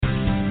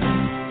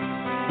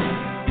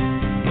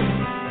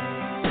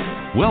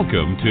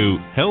Welcome to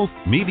Health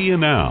Media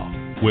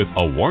Now with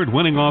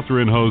award-winning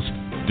author and host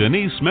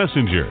Denise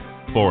Messenger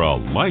for a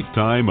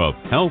lifetime of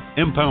health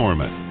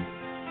empowerment.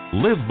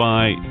 Live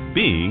by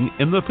being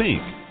in the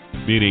pink,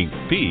 meaning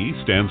P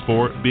stands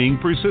for being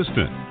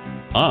persistent,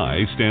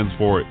 I stands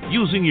for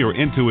using your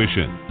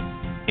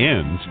intuition,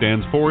 N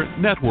stands for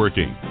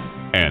networking,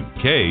 and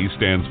K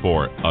stands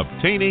for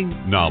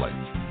obtaining knowledge.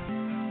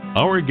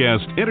 Our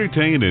guests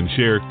entertain and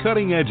share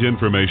cutting-edge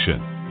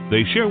information.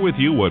 They share with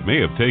you what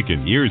may have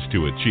taken years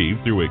to achieve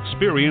through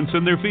experience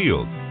in their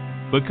field.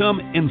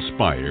 Become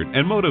inspired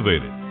and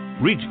motivated.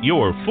 Reach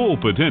your full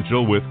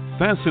potential with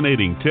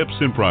fascinating tips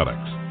and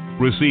products.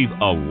 Receive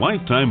a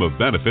lifetime of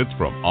benefits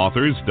from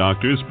authors,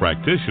 doctors,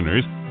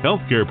 practitioners,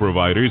 healthcare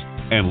providers,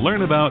 and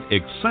learn about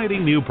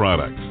exciting new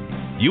products.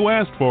 You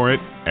asked for it,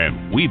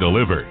 and we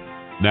deliver.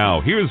 Now,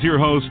 here's your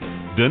host,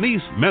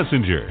 Denise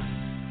Messenger.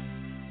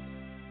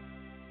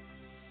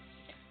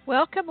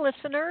 Welcome,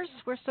 listeners.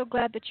 We're so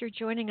glad that you're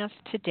joining us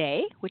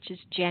today, which is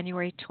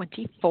January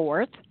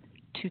 24th,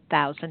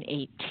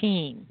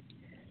 2018.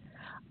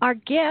 Our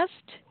guest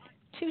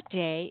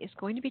today is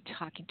going to be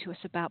talking to us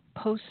about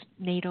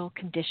postnatal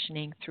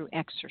conditioning through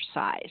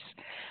exercise.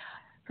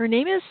 Her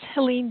name is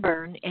Helene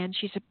Byrne, and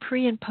she's a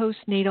pre- and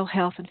postnatal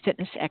health and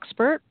fitness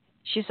expert.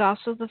 She's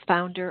also the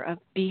founder of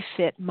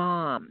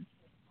BeFit-Mom.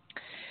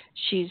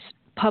 She's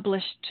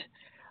published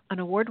an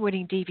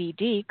award-winning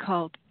DVD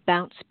called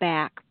Bounce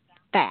Back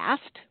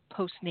Fast,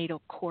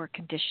 Postnatal Core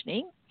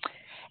Conditioning,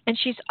 and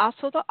she's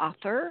also the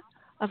author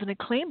of an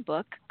acclaimed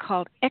book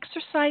called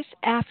Exercise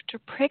After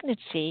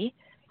Pregnancy,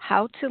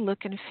 How to Look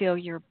and Feel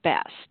Your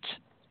Best,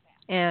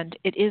 and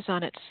it is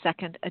on its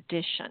second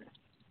edition.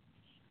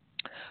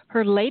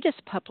 Her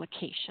latest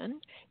publication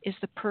is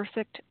The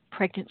Perfect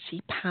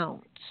Pregnancy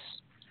Pounds.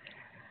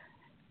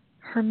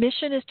 Her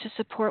mission is to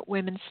support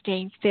women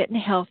staying fit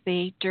and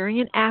healthy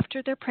during and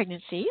after their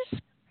pregnancies,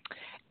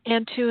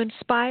 and to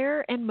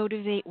inspire and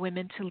motivate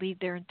women to lead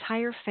their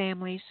entire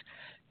families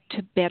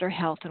to better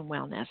health and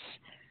wellness.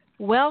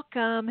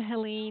 Welcome,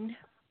 Helene.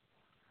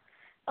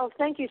 Oh,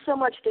 thank you so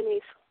much,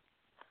 Denise.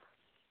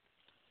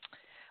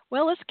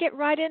 Well, let's get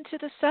right into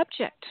the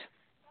subject.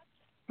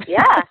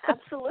 Yeah,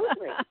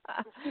 absolutely.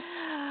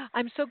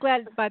 I'm so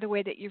glad, by the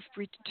way, that you've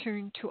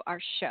returned to our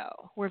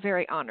show. We're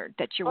very honored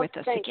that you're with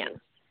us again.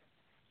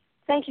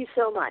 Thank you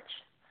so much.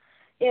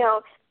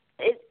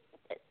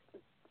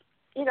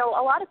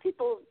 A lot of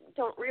people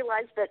don't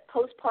realize that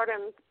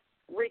postpartum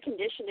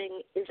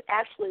reconditioning is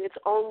actually its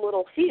own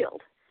little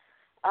field.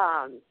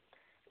 And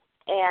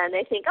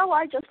they think,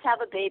 I just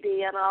have a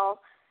baby and I'll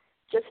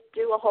just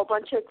do a whole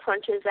bunch of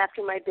crunches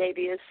after my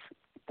baby is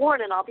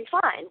born and I'll be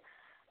fine.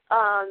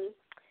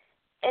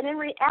 And in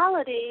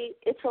reality,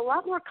 it's a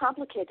lot more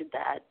complicated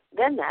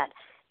than that.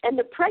 And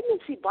the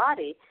pregnancy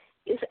body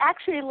is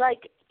actually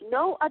like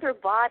no other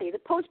body, the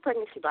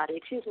post-pregnancy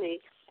body,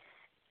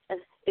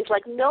 is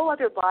like no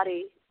other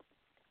body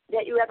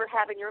that you ever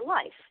have in your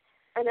life.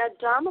 An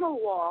abdominal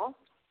wall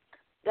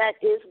that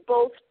is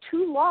both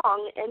too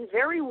long and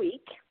very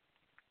weak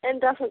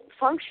and doesn't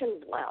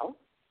function well.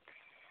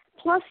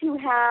 Plus you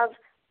have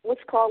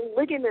what's called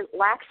ligament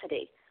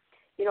laxity.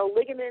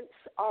 Ligaments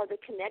are the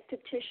connective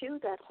tissue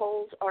that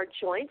holds our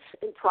joints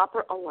in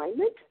proper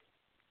alignment.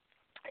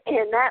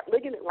 And that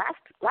ligament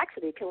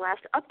laxity can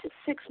last up to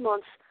 6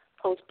 months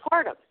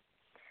postpartum.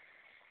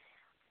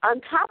 On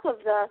top of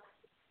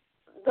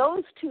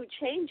those two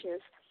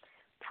changes,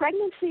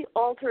 pregnancy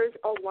alters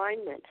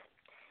alignment,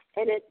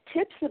 and it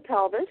tips the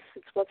pelvis.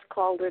 It's what's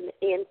called an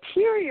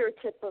anterior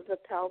tip of the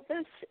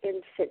pelvis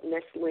in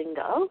fitness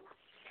lingo,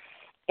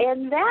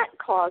 and that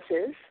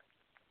causes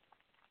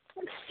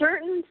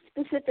certain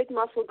specific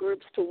muscle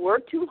groups to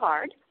work too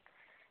hard.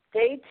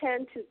 They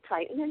tend to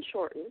tighten and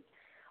shorten,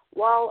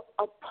 while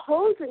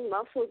opposing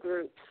muscle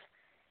groups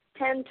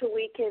tend to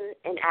weaken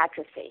and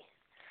atrophy.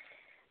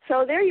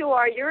 So there you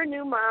are, you're a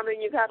new mom,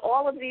 and you've got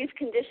all of these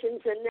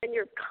conditions, and then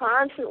you're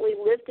constantly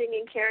lifting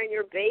and carrying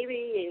your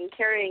baby and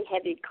carrying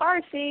heavy car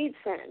seats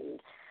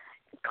and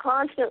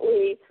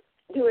constantly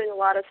doing a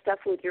lot of stuff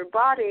with your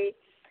body.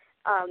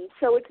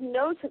 So it's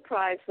no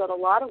surprise that a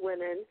lot of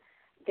women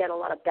get a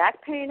lot of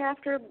back pain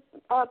after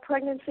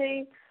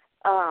pregnancy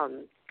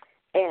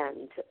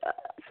and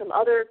some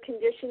other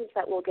conditions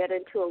that we'll get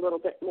into a little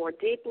bit more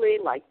deeply,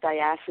 like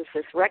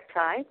diastasis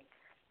recti,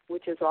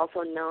 which is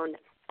also known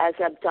as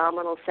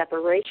abdominal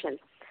separation.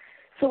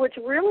 So it's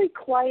really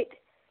quite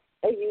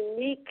a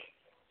unique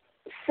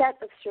set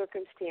of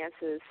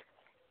circumstances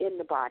in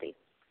the body.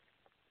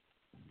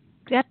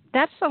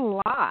 That's a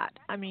lot.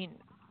 I mean,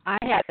 I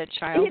had a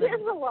child. It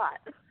is a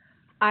lot.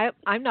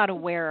 I'm not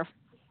aware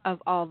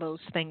of all those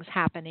things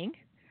happening.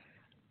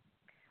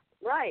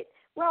 Right.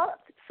 Well,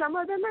 some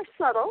of them are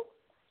subtle.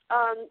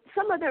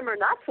 Some of them are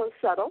not so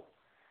subtle.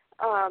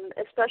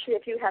 Especially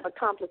if you have a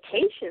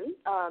complication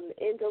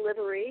in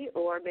delivery,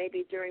 or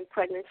maybe during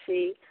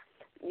pregnancy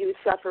you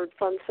suffered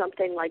from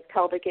something like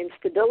pelvic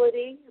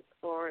instability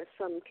or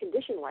some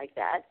condition like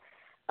that.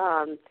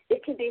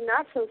 It can be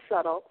not so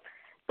subtle.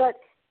 But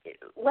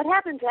what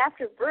happens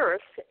after birth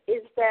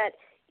is that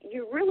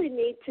you really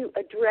need to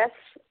address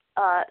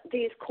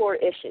these core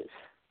issues.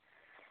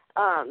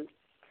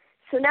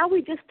 So now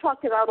we just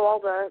talked about all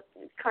the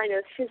kind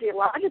of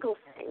physiological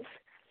things.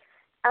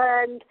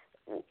 And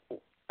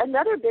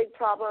another big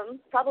problem,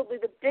 probably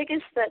the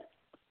biggest that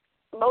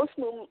most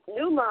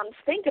new moms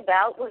think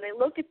about when they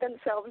look at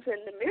themselves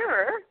in the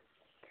mirror,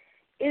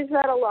 is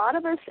that a lot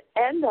of us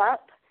end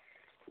up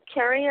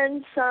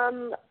carrying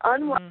some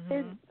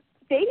unwanted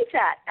baby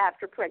fat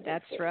after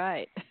pregnancy. That's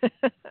right.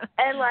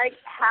 And like,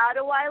 how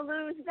do I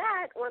lose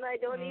that when I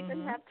don't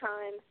even have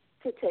time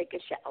to take a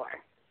shower?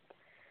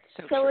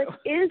 So true.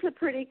 It is a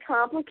pretty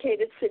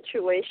complicated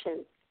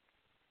situation.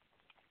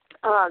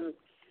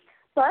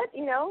 But,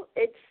 you know,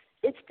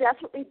 it's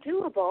definitely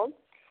doable.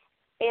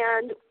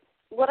 And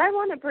what I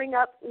want to bring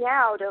up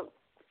now to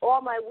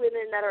all my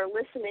women that are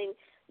listening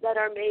that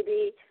are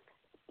maybe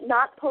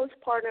not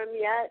postpartum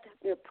yet,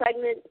 they're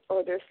pregnant,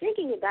 or they're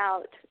thinking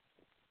about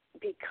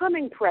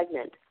becoming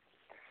pregnant,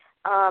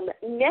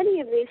 many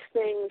of these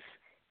things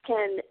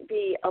can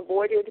be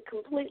avoided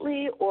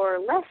completely or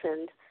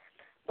lessened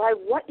by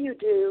what you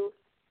do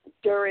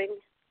during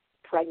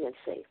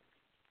pregnancy.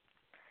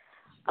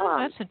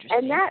 That's interesting.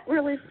 And that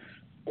really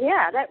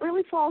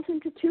falls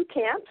into two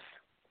camps.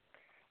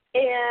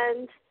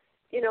 And,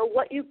 you know,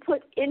 what you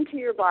put into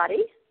your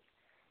body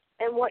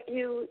and what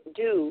you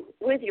do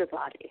with your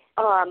body.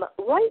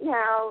 Right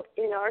now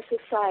in our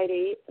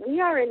society,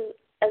 we are in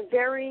a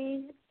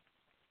very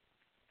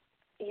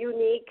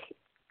unique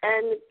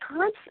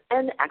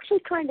and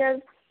actually kind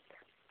of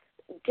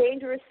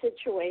dangerous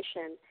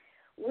situation.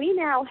 We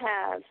now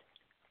have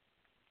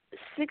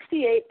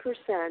 68%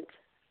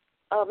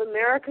 of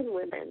American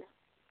women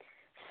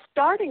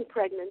starting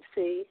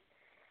pregnancy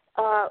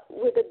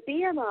with a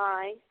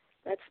BMI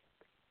that's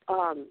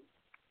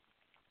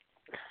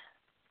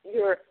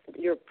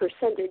your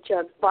percentage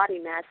of body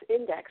mass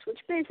index, which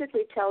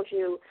basically tells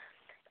you,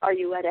 are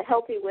you at a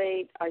healthy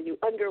weight, are you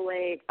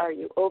underweight, are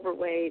you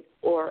overweight,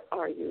 or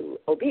are you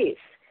obese?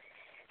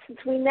 Since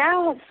we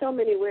now have so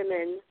many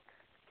women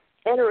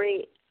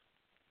entering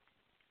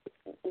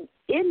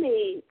in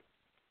the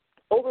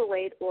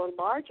overweight or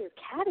larger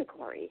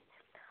category,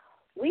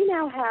 we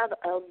now have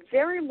a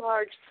very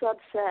large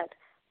subset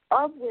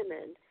of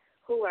women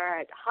who are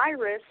at high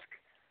risk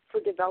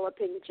for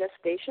developing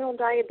gestational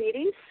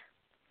diabetes,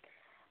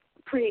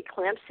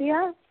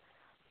 preeclampsia,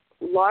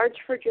 large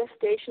for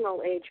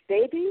gestational age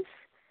babies,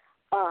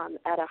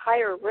 at a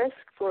higher risk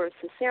for a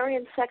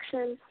cesarean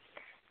section,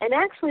 and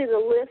actually the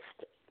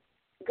list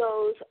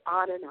goes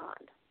on and on.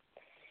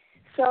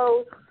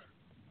 So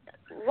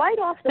right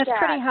off the bat, that's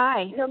pretty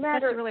high. No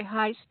matter, that's a really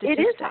high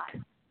statistic.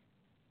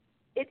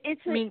 It is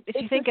high. If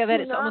you think of it,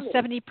 it's almost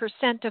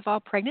 70% of all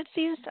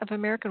pregnancies of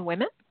American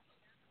women.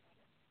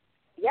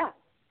 Yeah.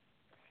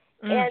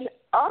 And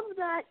of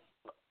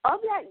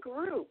that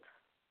group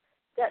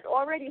that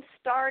already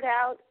start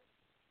out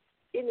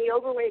in the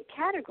overweight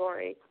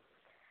category,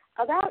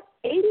 about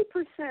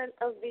 80%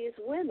 of these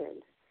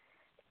women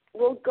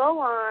will go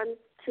on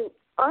to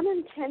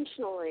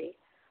unintentionally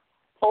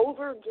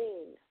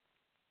overgain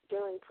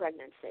during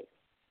pregnancy.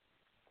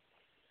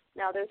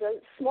 Now, there's a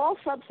small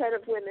subset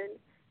of women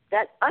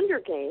that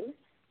undergain,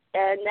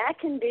 and that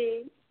can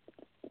be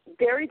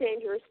very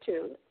dangerous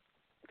too,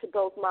 to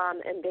both mom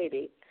and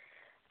baby.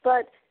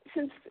 But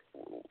since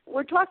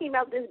we're talking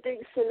about this big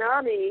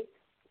tsunami,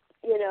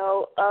 you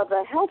know, of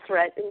a health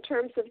threat in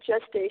terms of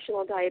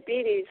gestational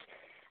diabetes,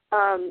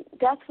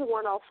 that's the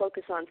one I'll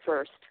focus on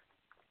first.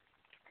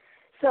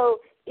 So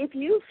if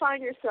you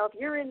find yourself,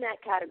 you're in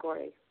that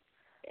category,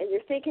 and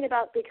you're thinking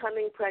about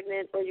becoming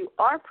pregnant or you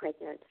are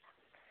pregnant,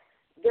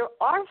 there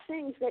are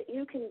things that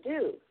you can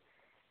do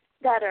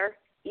that are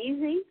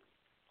easy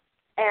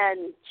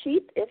and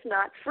cheap, if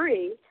not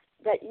free,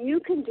 that you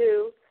can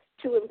do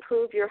to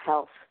improve your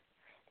health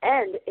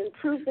and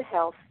improve the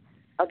health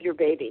of your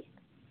baby.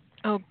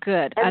 Oh,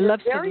 good. And I love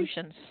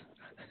solutions.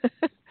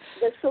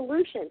 The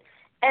solution.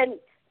 And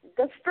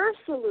the first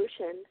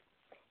solution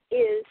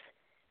is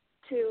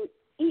to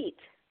eat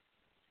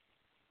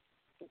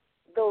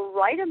the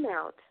right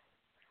amount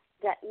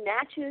that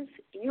matches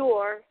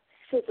your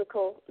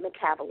physical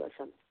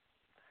metabolism.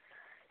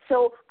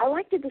 So I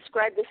like to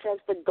describe this as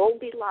the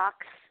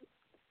Goldilocks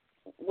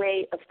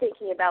way of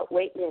thinking about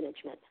weight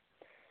management.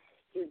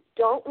 You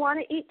don't want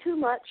to eat too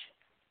much.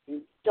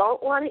 You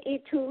don't want to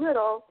eat too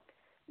little.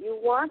 You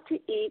want to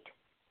eat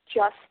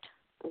just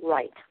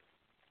right.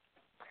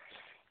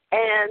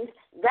 And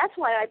that's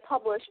why I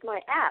published my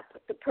app,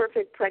 the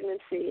Perfect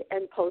Pregnancy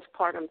and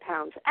Postpartum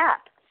Pounds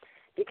app,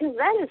 because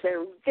that is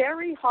a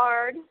very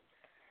hard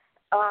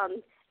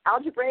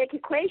algebraic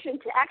equation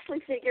to actually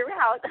figure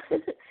out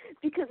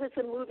because it's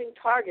a moving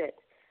target.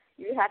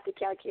 You have to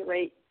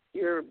calculate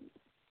your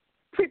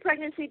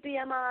pre-pregnancy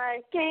BMI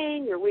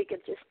gain, your week of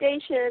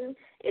gestation.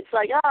 It's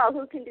like, oh,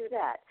 who can do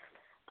that?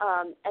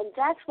 And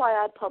that's why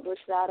I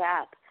published that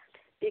app,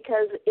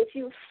 because if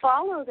you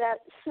follow that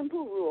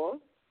simple rule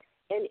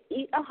and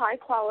eat a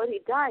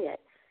high-quality diet,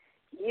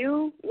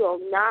 you will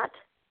not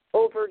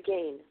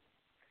overgain.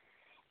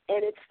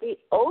 And it's the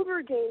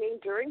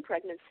overgaining during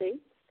pregnancy,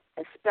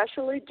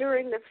 especially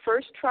during the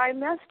first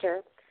trimester,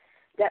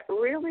 that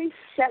really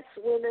sets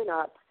women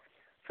up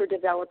for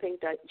developing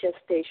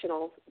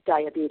gestational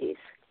diabetes.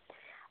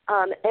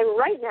 And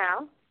right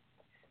now,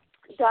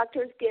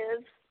 doctors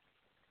give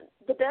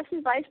the best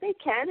advice they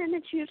can, and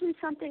it's usually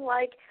something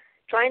like,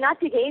 try not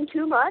to gain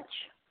too much.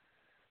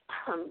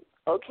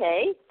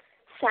 Okay,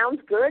 sounds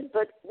good,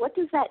 but what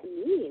does that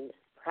mean,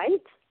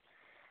 right?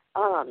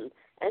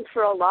 And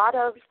for a lot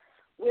of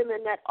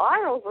women that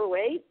are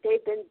overweight,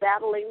 they've been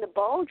battling the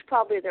bulge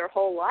probably their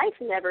whole life,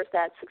 never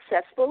that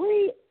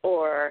successfully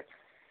or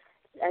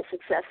as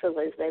successful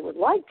as they would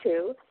like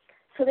to,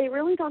 so they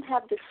really don't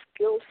have the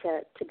skill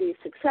set to be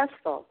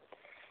successful.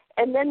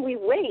 And then we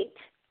wait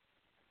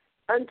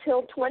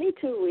until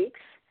 22 weeks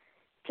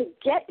to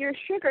get your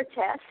sugar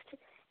test,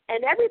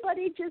 and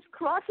everybody just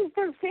crosses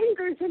their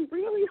fingers and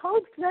really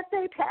hopes that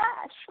they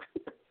pass.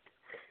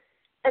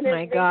 And if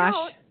they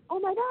don't, oh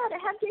my God, I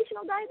have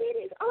gestational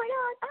diabetes. Oh my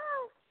God,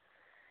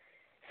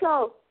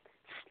 So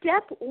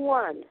step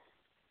one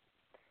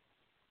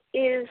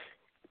is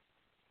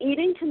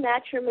eating to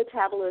match your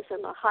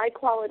metabolism, a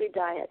high-quality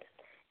diet.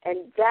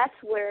 And that's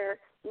where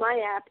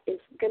my app is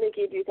going to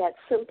give you that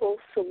simple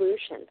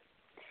solution.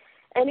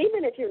 And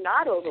even if you're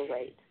not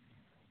overweight,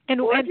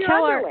 or if you're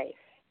underweight.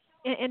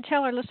 And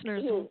tell our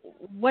listeners,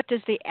 what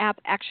does the app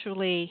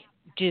actually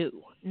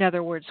do? In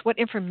other words, what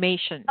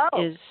information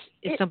is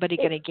somebody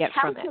going to get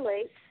from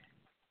it?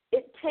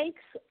 It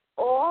takes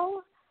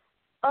all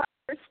of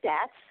your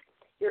stats,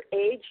 your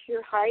age,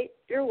 your height,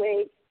 your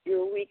weight,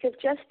 your week of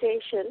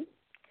gestation,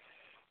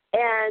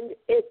 and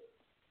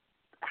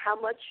how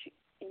much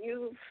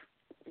you've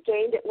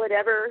gained at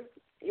whatever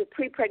your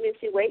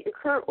pre-pregnancy weight, your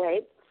current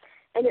weight,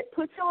 and it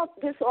puts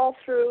this all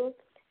through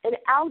an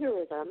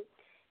algorithm,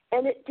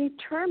 and it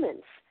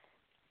determines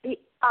the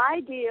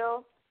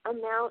ideal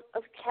amount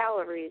of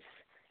calories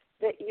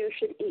that you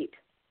should eat.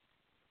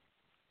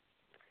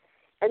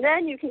 And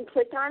then you can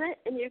click on it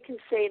and you can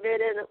save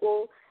it, and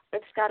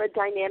it's got a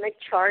dynamic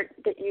chart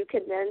that you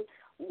can then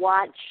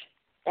watch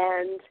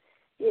and,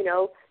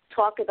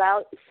 talk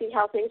about, see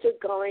how things are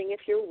going.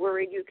 If you're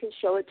worried, you can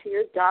show it to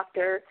your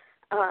doctor.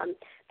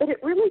 But it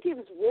really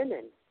gives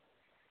women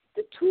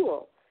the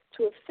tool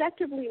to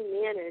effectively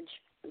manage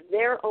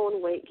their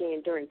own weight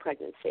gain during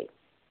pregnancy.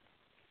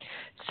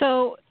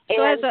 So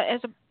as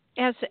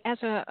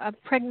a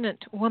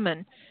pregnant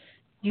woman,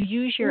 you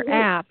use your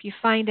app, you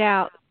find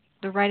out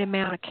the right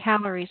amount of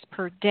calories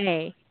per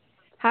day.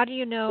 How do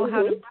you know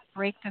how to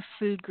break the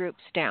food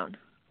groups down?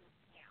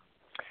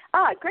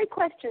 Great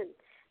question.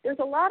 There's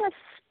a lot of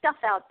stuff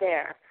out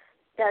there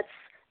that's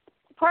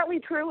partly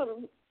true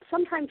and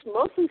sometimes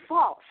mostly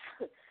false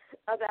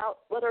about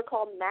what are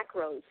called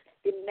macros,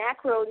 the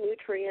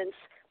macronutrients,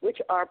 which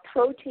are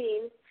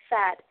protein,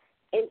 fat,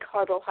 and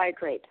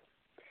carbohydrate.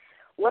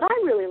 What I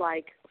really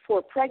like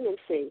for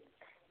pregnancy,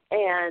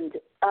 and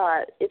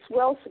it's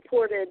well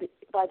supported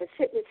by the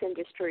fitness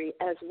industry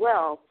as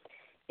well,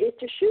 is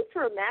to shoot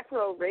for a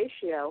macro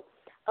ratio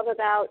of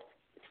about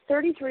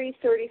 33%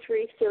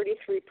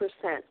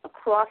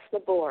 across the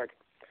board.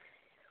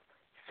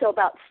 So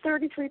about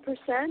 33%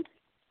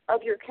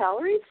 of your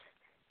calories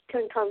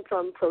can come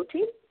from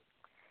protein.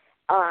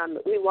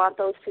 We want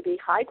those to be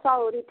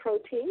high-quality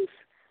proteins.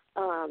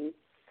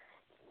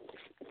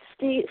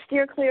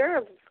 Steer clear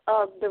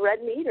of the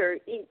red meat, or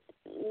eat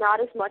not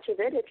as much of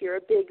it if you're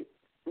a big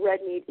red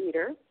meat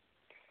eater.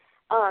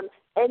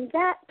 And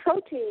that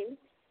protein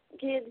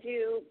gives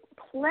you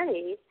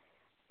plenty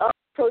of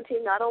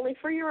protein, not only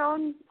for your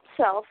own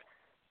self,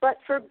 but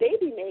for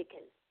baby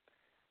making.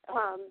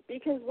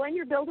 Because when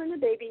you're building a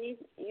baby,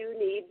 you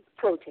need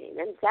protein,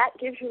 and that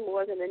gives you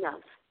more than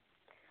enough.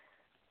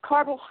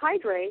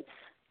 Carbohydrates,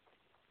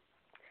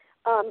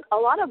 a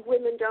lot of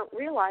women don't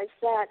realize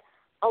that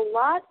a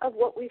lot of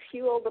what we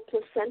fuel the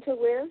placenta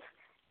with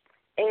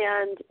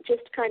and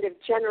just kind of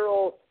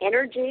general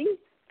energy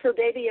for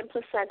baby and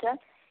placenta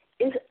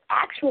is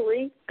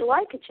actually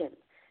glycogen,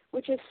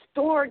 which is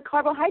stored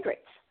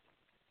carbohydrates.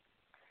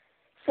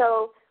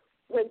 So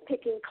when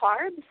picking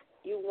carbs,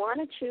 you want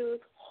to choose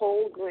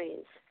whole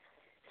grains.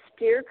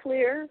 Steer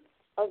clear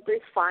of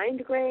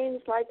refined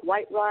grains like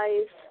white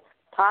rice,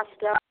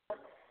 pasta,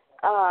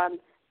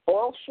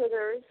 all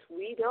sugars.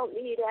 We don't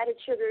need added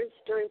sugars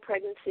during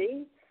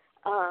pregnancy.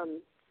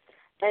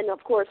 And,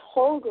 of course,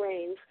 whole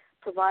grains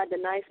provide the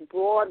nice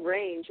broad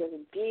range of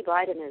B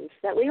vitamins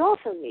that we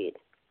also need.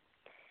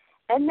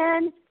 And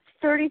then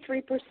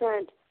 33%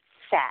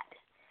 fat.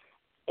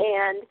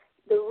 And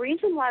the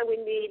reason why we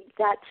need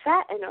that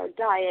fat in our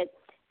diet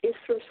is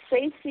for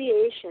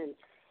satiation.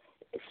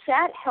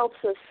 Fat helps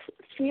us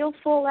feel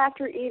full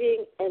after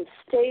eating and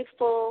stay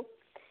full.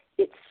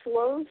 It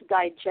slows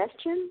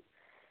digestion,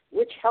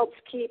 which helps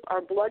keep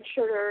our blood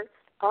sugar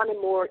on a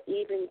more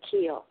even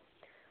keel.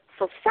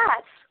 For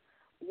fats,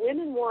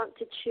 women want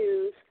to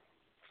choose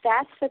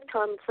fats that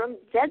come from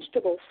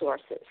vegetable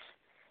sources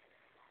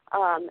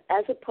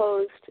as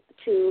opposed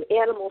to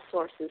animal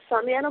sources.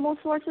 Some animal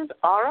sources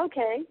are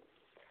okay,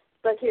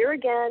 but here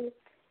again,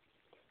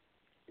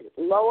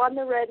 low on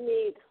the red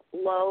meat,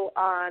 low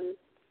on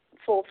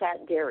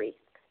full-fat dairy,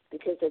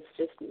 because it's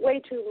just way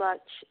too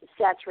much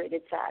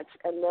saturated fats,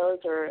 and those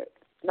are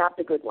not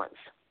the good ones.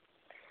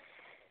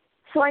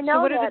 So I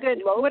know what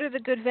are the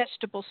good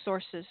vegetable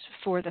sources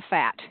for the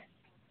fat?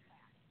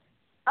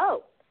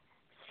 Oh,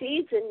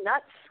 seeds and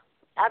nuts,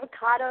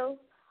 avocado,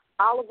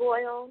 olive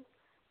oil,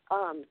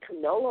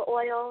 canola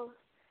oil,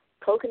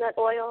 coconut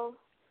oil.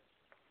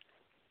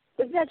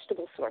 The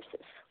vegetable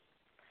sources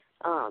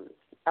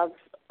of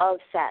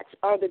fats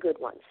are the good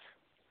ones.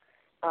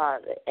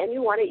 And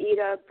you want to eat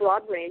a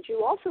broad range.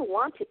 You also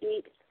want to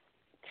eat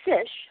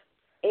fish.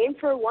 Aim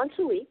for once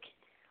a week,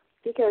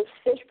 because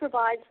fish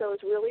provides those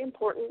really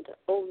important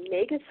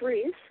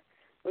omega-3s,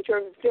 which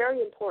are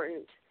very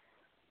important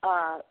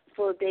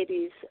for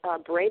babies'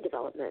 brain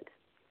development.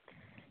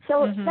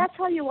 So that's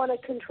how you want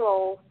to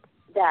control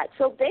that.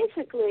 So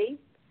basically,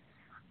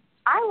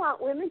 I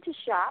want women to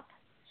shop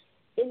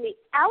in the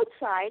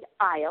outside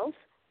aisles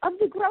of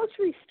the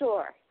grocery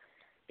store,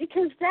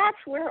 because that's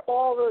where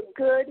all the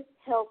good,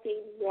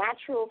 healthy,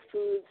 natural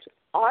foods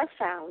are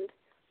found.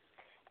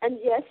 And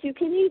yes, you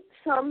can eat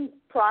some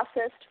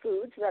processed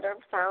foods that are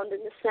found in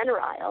the center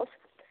aisles,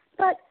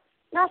 but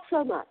not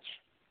so much.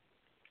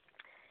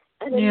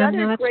 And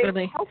another great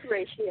really health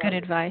ratio. Good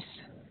advice.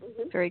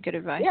 Very good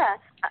advice. Yeah.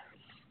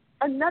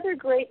 Another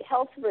great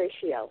health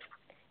ratio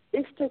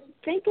is to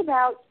think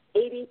about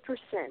 80%.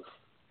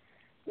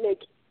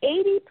 Make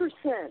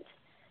 80%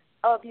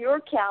 of your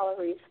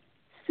calories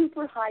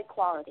super high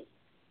quality,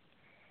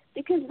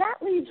 because that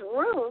leaves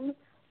room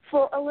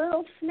for a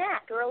little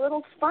snack or a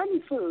little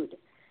fun food.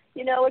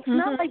 You know, it's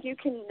not like you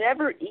can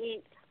never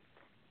eat,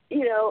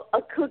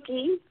 a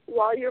cookie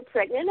while you're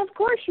pregnant. Of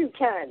course you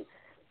can,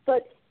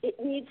 but it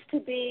needs to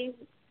be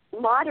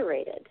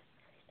moderated.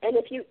 And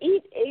if you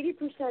eat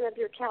 80% of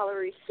your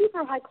calories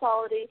super high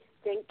quality,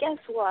 then guess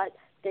what?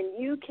 Then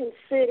you can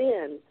fit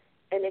in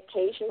an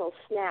occasional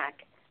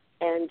snack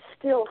and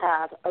still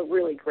have a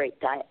really great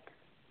diet.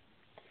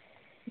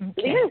 Okay,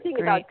 the other thing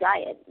about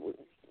diet,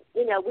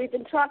 we've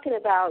been talking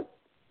about,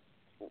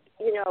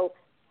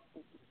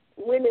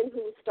 women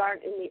who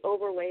start in the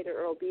overweight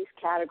or obese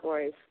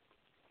categories.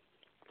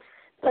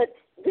 But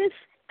this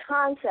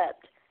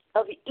concept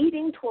of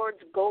eating towards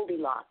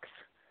Goldilocks,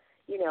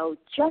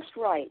 just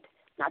right,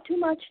 not too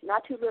much,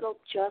 not too little,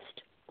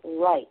 just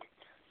right.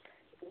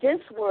 This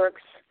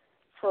works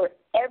for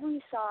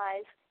every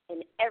size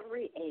and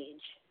every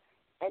age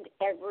and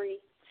every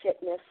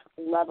fitness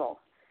level.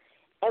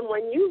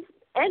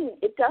 And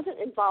it doesn't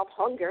involve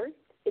hunger.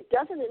 It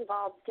doesn't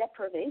involve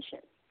deprivation.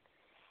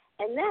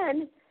 And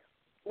then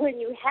when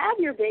you have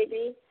your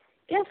baby,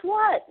 guess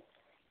what?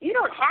 You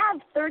don't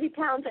have 30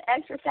 pounds of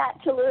extra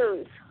fat to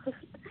lose.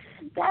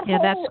 That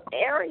whole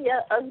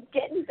area of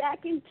getting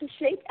back into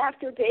shape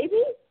after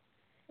baby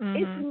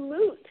is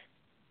moot.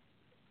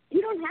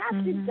 You don't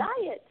have to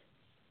diet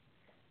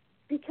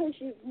because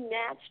you've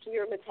matched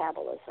your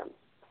metabolism.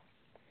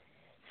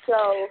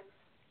 So,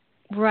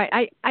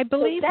 right. I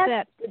believe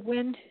that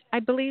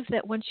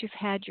once you've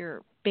had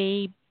your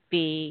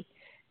baby,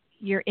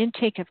 your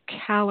intake of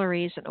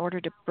calories in order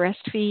to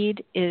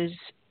breastfeed is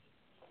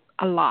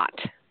a lot,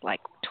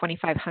 like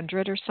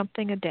 2,500 or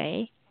something a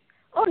day.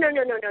 Oh, no.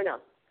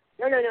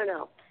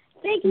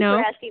 Thank you for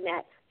asking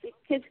that,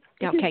 because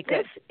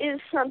this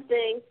is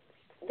something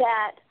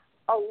that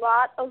a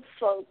lot of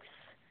folks,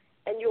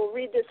 and you'll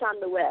read this on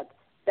the web,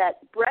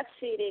 that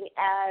breastfeeding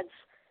adds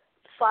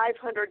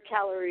 500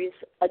 calories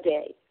a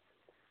day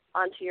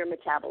onto your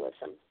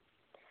metabolism.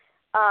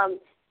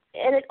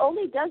 And it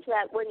only does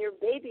that when your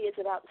baby is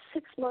about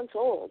 6 months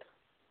old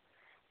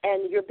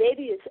and your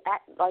baby is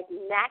at like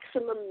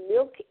maximum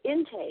milk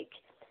intake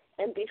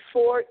and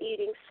before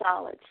eating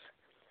solids.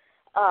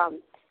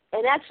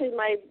 And actually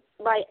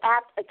my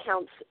app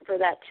accounts for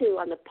that too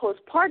on the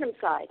postpartum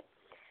side.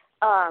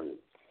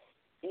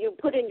 You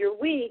put in your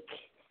week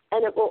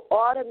and it will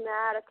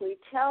automatically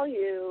tell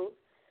you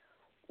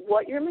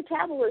what your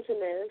metabolism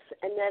is,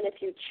 and then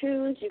if you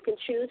choose, you can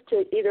choose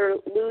to either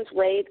lose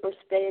weight or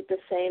stay at the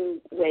same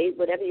weight,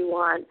 whatever you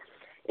want.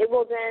 It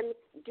will then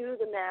do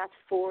the math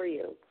for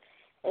you.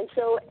 And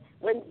so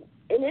when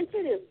an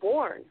infant is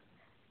born,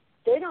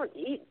 they don't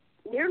eat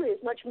nearly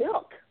as much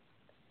milk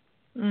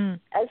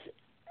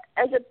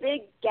as a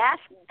big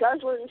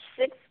gas-guzzling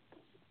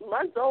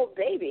 6-month-old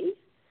baby.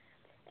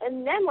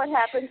 And then what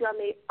happens on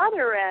the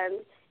other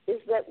end is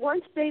that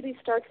once baby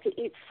starts to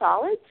eat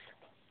solids,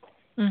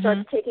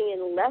 starts taking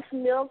in less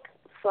milk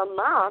from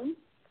mom,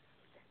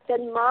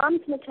 then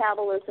mom's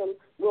metabolism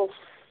will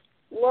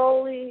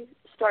slowly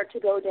start to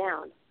go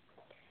down.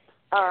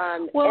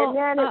 And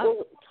then it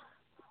will...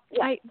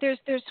 Yeah.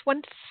 There's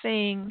one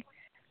thing.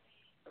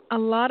 A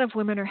lot of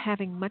women are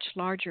having much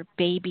larger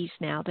babies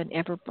now than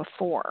ever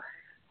before.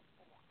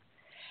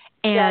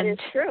 And that is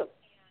true.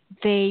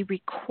 They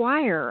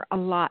require a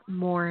lot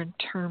more in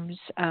terms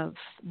of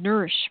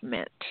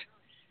nourishment.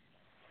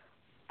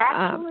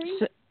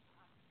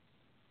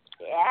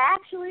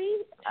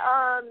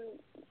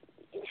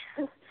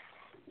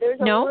 There's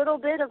a No? little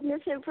bit of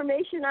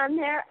misinformation on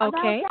there about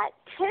Okay. that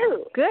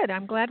too. Good.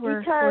 I'm glad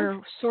we're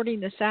sorting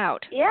this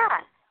out.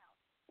 Yeah.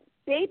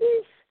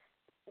 Babies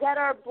that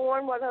are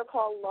born what are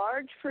called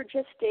large for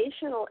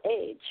gestational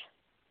age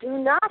do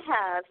not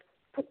have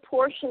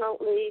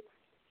proportionately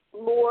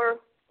more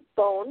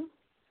bone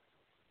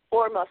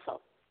or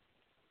muscle.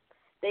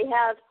 They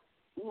have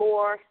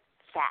more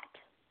fat.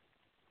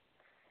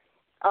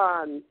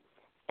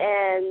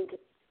 And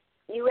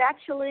you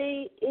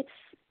actually, it's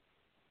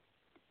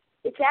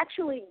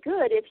actually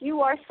good if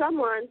you are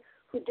someone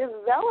who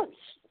develops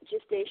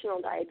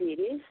gestational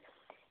diabetes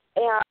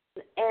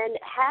and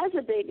has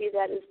a baby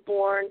that is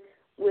born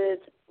with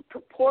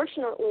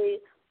proportionately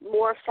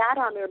more fat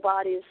on their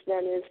bodies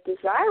than is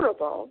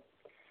desirable.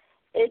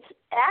 It's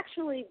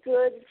actually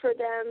good for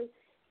them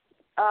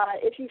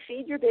if you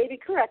feed your baby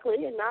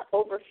correctly and not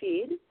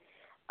overfeed.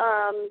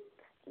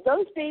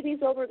 Those babies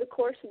over the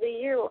course of the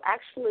year will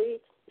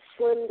actually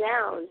slim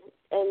down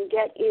and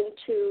get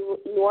into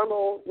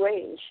normal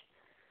range.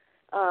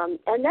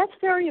 And that's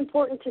very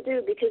important to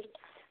do because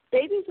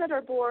babies that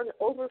are born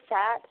over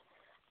fat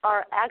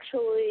are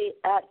actually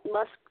at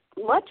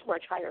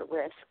much higher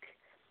risk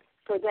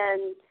for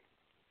then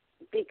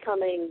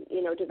becoming,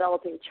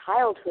 developing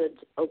childhood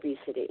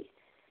obesity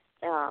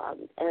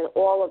and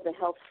all of the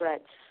health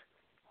threats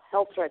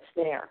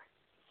there.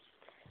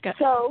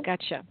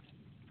 Gotcha.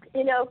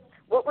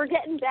 What we're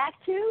getting back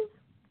to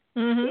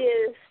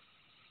is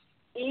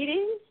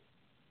eating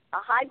a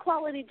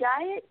high-quality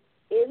diet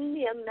in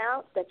the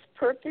amount that's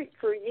perfect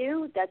for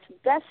you, that's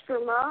best for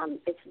mom,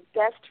 it's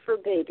best for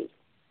baby.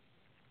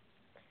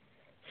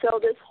 So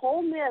this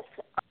whole myth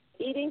of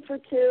eating for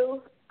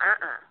two,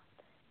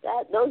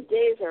 those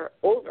days are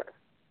over.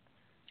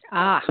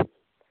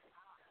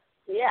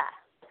 Yeah.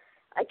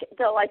 I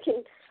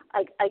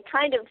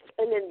kind of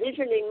am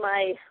envisioning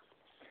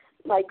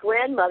my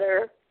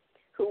grandmother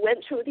who went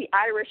through the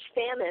Irish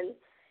famine,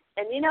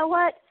 and you know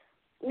what?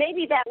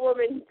 Maybe that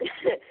woman,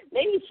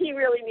 maybe she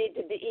really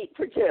needed to eat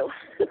for two,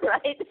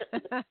 right?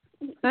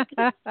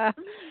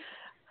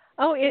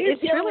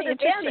 It's really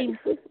interesting.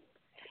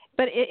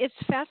 But it's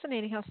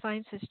fascinating how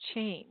science has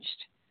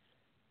changed.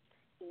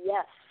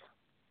 Yes.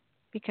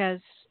 Because,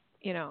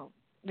 the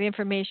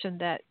information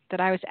that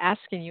I was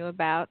asking you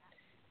about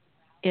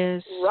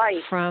is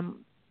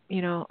from,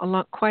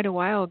 quite a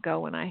while ago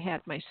when I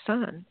had my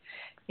son.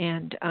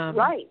 And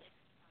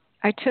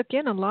I took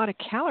in a lot of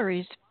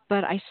calories,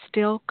 but I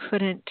still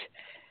couldn't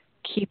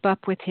keep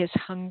up with his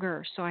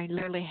hunger. So I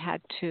literally had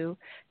to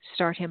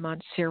start him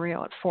on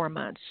cereal at 4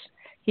 months.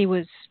 He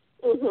was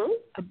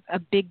a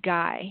big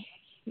guy.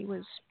 He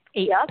was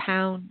 8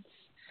 pounds,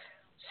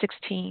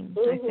 16,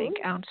 I think,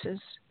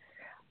 ounces.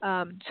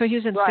 So he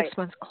was in 6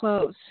 months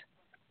clothes.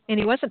 And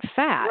he wasn't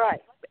fat.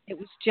 Right. It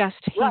was just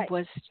he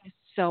was just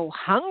so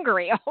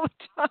hungry all the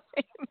time.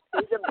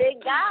 He's a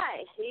big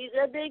guy.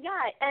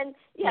 And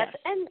yes,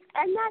 and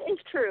that is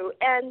true.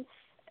 And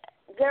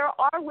there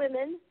are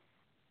women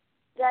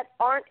that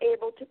aren't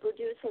able to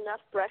produce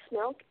enough breast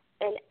milk,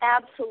 and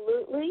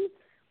absolutely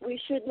we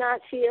should not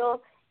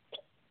feel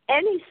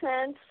any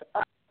sense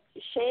of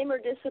shame or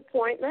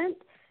disappointment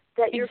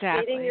that you're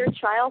feeding your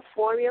child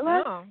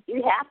formula. No.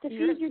 You have to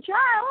feed your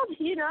child,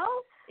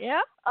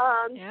 Yeah.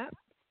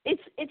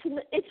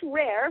 It's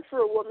rare for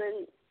a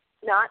woman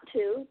not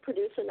to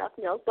produce enough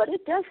milk, but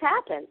it does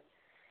happen.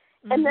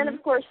 And then,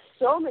 of course,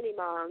 so many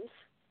moms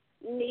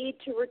need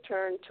to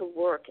return to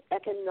work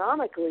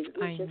economically.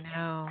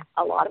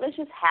 A lot of us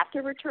just have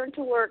to return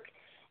to work,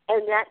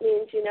 and that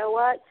means, you know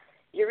what,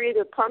 you're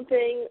either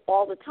pumping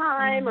all the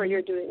time or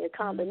you're doing a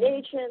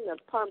combination of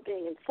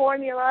pumping and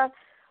formula,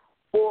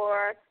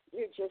 or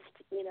you're just,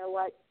 you know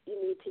what,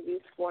 you need to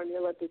use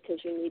formula because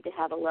you need to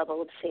have a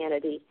level of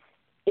sanity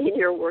in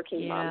your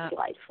working mom's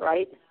life,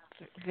 right?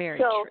 Very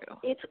true. So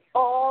it's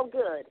all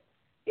good.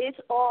 It's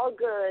all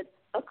good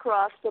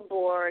across the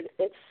board.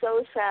 It's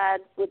so sad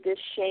with this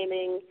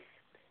shaming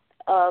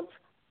of,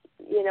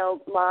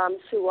 moms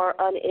who are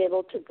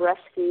unable to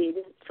breastfeed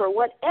for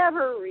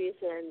whatever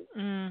reason.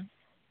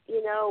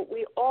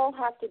 We all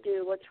have to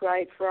do what's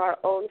right for our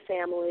own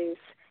families,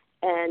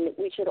 and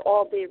we should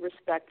all be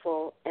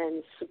respectful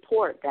and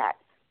support that.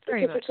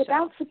 Very because much it's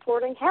about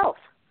supporting health.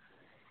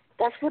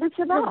 That's what it's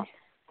about.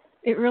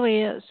 It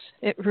really is.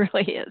 It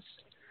really is.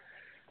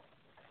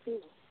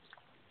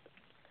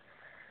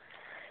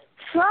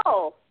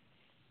 So,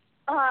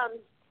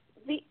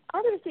 the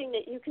other thing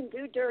that you can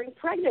do during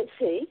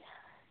pregnancy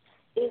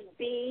is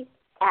be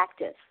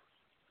active.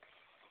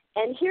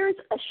 And here's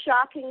a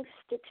shocking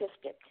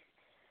statistic.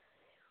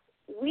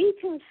 We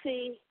can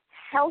see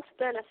health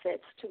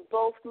benefits to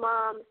both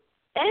mom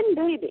and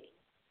baby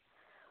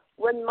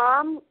when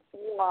mom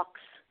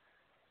walks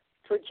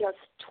for just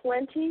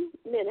 20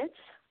 minutes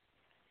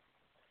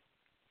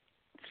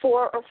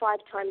 4 or 5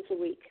 times a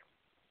week.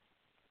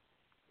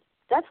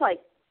 That's like,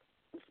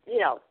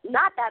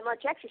 not that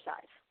much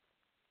exercise.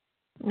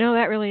 No,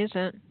 that really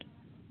isn't.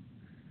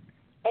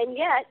 And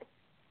yet,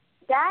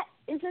 that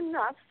is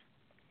enough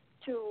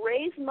to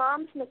raise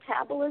mom's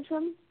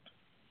metabolism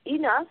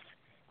enough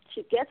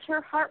She gets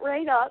her heart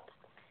rate up,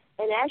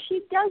 and as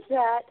she does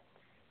that,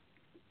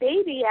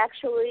 baby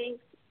actually,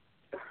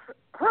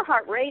 her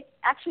heart rate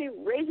actually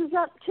raises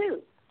up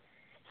too.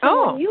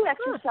 So when you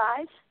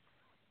exercise,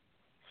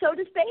 so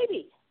does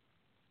baby.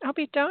 I'll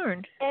be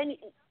darned. And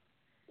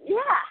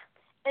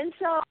and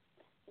so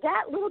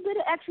that little bit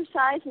of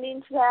exercise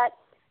means that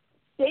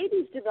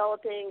baby's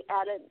developing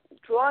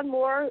drawing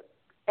more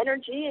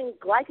energy and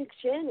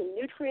glycogen and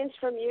nutrients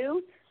from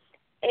you,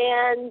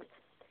 and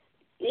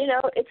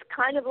it's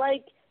kind of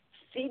like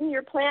feeding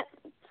your plant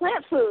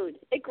food.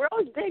 It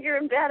grows bigger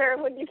and better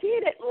when you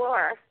feed it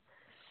more.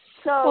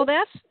 So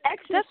that's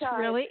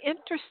really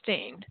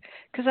interesting,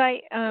 because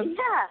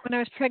when I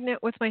was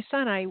pregnant with my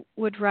son, I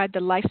would ride the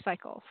life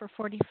cycle for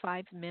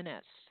 45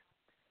 minutes,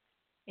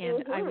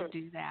 and I would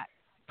do that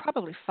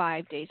probably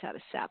 5 days out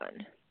of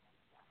 7.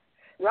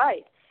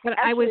 Right. But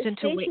actually, I was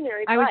into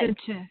stationary I bike. was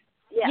into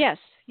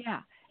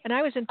and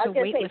I was into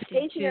weightlifting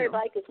stationary too.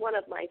 bike is one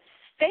of my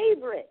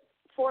favorite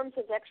forms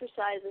of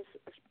exercises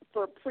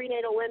for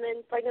prenatal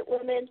women, pregnant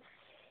women.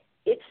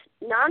 It's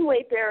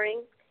non-weight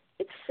bearing.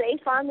 It's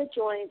safe on the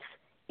joints.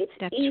 It's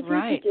easy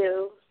to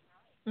do.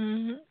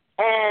 Mm-hmm.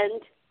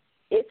 And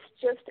it's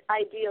just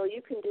ideal.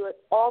 You can do it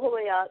all the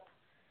way up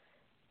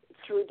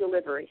through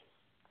delivery.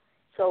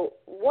 So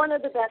one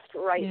of the best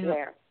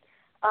there.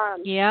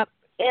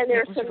 And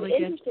there's some really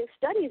interesting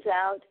studies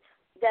out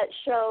that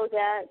show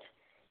that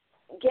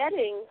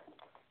getting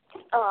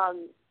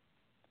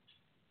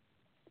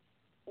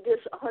this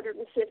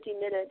 150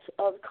 minutes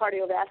of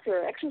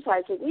cardiovascular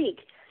exercise a week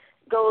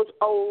goes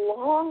a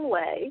long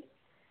way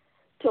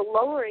to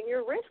lowering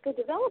your risk of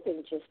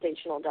developing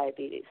gestational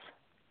diabetes.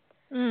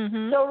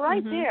 Mm-hmm. So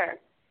there,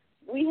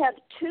 we have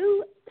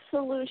 2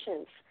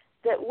 solutions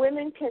that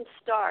women can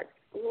start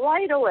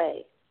right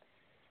away.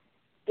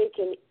 They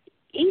can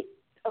eat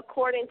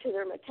according to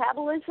their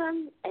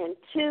metabolism, and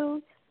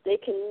 2, they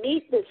can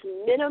meet this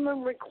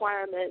minimum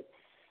requirement,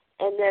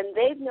 and then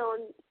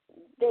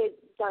they've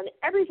done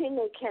everything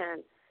they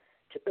can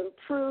to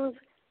improve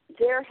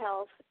their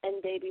health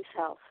and baby's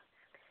health.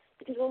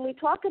 Because when we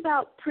talk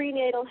about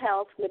prenatal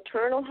health,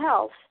 maternal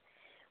health,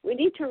 we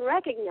need to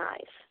recognize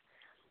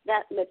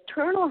that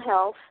maternal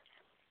health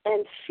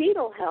and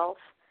fetal health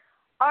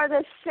are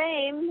the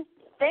same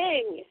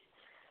thing.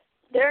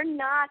 They're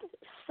not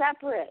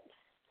separate.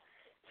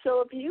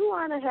 So if you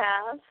want to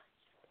have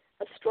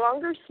a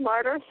stronger,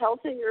 smarter,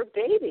 healthier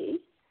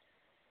baby,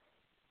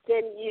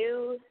 then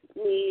you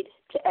need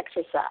to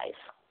exercise.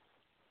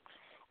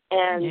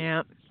 And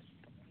yes,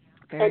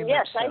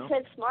 I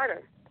said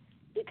smarter,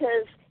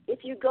 because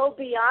if you go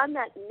beyond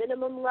that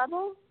minimum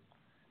level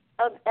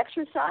of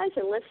exercise,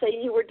 and let's say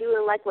you were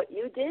doing like what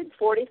you did,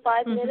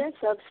 45 minutes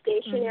of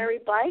stationary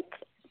bike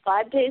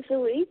 5 days a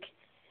week,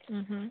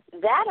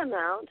 that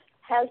amount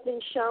has been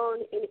shown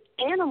in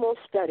animal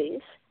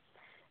studies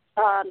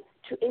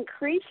to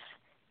increase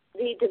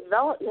the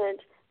development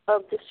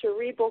of the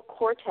cerebral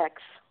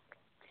cortex.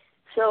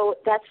 So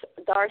that's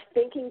our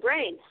thinking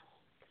brain.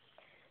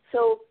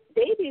 So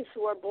babies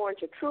who are born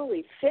to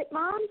truly fit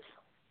moms,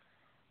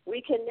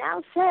 we can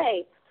now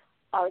say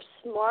are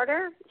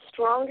smarter,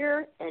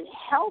 stronger, and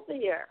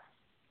healthier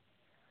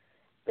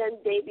than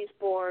babies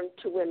born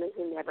to women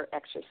who never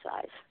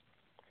exercise.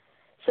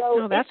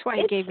 So that's why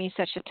he gave me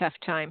such a tough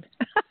time.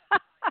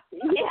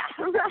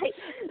 Yeah, right.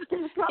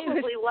 That's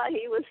probably why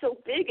he was so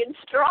big and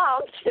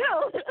strong,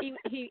 too.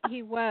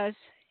 He was.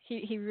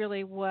 He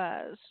really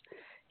was.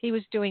 He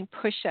was doing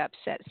push-ups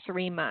at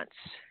 3 months.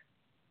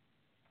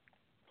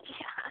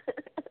 Yeah.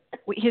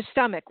 His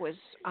stomach was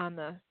on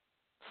the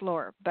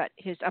floor, but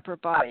his upper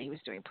body, he was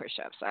doing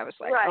push-ups. I was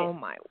like, oh,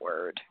 my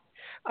word.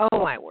 Oh,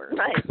 my word.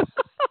 Right.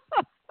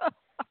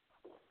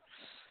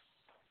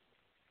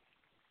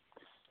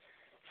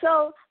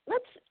 So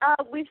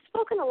we've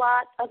spoken a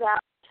lot about,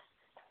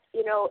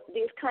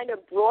 these kind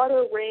of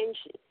broader range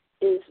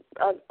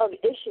of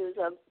issues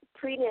of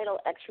prenatal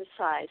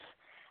exercise.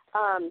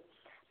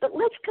 But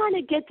let's kind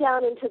of get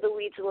down into the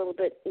weeds a little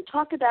bit and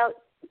talk about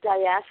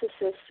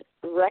diastasis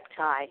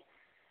recti,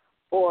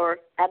 or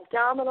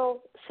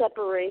abdominal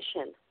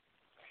separation.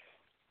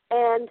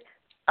 And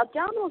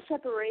abdominal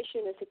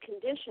separation is a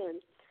condition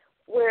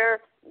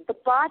where the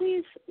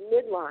body's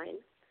midline,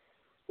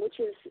 which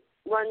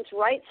runs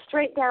right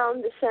straight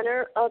down the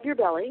center of your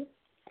belly,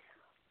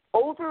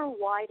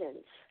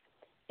 over-widens.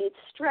 It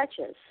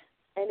stretches,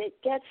 and it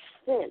gets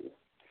thin.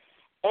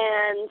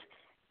 And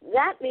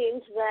that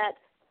means that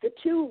the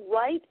 2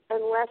 right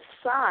and left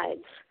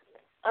sides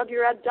of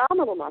your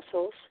abdominal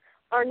muscles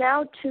are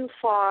now too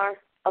far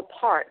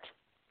apart.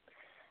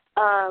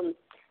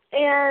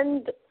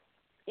 And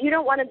you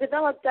don't want to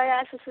develop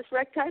diastasis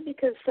recti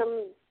because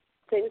some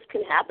things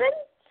can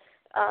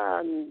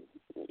happen.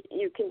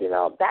 You can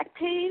develop back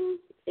pain.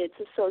 It's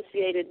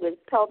associated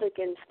with pelvic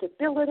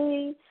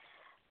instability.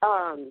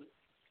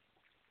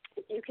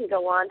 You can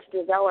go on to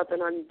develop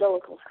an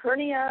umbilical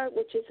hernia,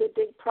 which is a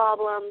big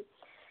problem.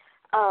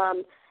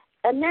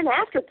 And then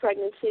after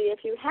pregnancy,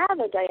 if you have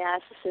a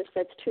diastasis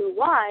that's too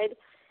wide,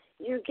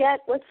 you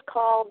get what's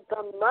called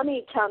the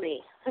mummy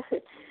tummy,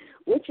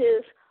 which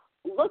is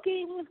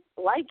looking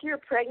like you're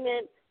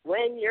pregnant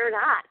when you're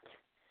not.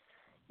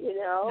 You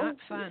know, not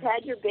fun. You've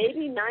had your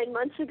baby 9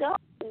 months ago,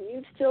 and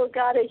you've still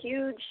got a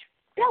huge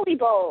belly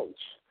bulge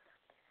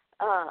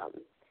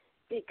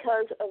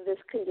because of this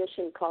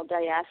condition called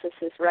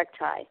diastasis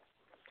recti.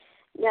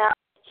 Now,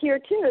 here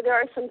too, there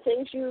are some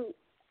things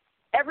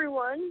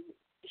everyone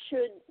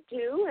should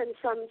do and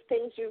some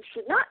things you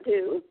should not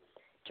do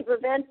to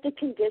prevent the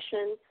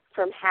condition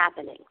from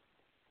happening.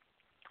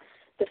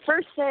 The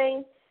first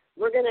thing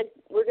we're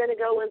gonna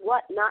go with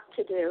what not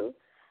to do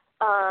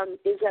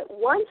is that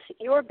once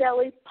your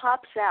belly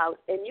pops out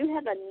and you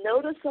have a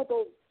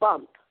noticeable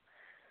bump,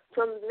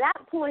 from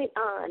that point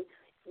on,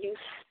 you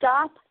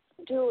stop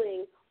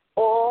doing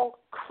all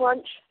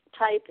crunch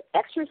type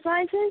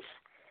exercises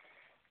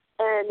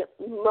and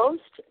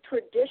most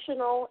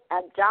traditional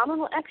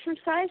abdominal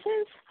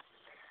exercises,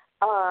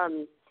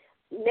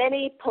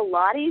 many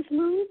Pilates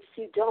moves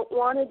you don't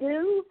want to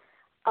do,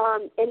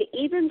 and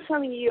even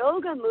some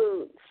yoga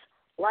moves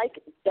like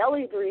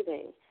belly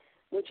breathing,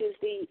 which is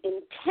the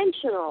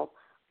intentional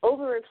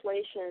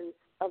overinflation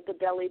of the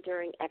belly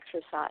during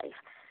exercise,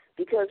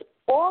 because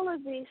all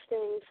of these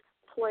things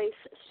place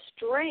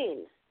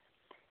strain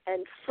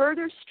and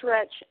further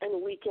stretch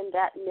and weaken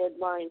that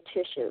midline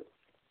tissue.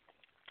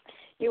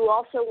 You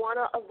also want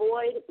to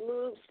avoid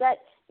moves that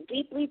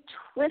deeply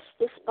twist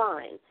the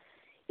spine.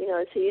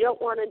 So you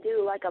don't want to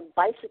do like a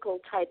bicycle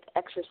type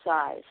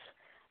exercise.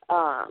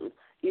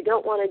 You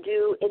don't want to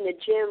do in the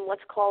gym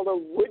what's called a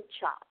wood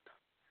chop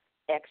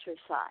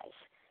exercise.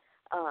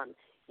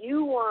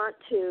 You want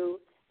to,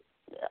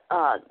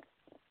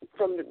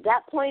 from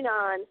that point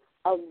on,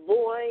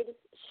 avoid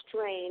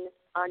strain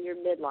on your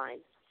midline.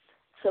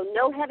 So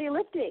no heavy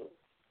lifting.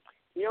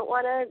 You don't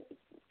want to,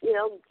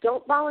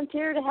 don't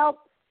volunteer to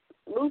help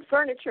move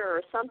furniture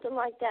or something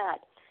like that.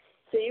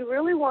 So you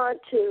really want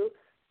to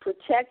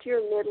protect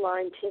your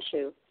midline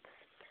tissue.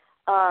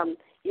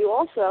 You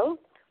also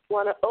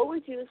want to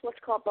always use what's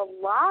called the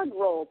log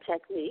roll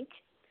technique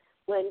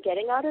when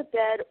getting out of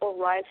bed or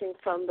rising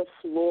from the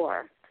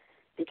floor.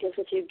 Because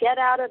if you get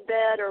out of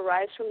bed or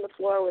rise from the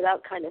floor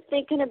without kind of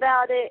thinking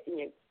about it, and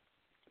you're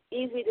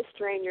easy to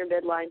strain your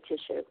midline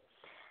tissue.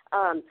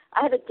 I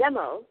have a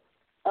demo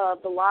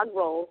of the log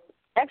roll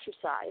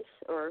exercise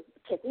or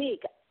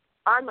technique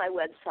on my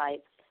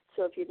website.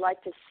 So if you'd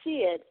like to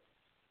see it,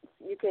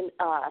 you can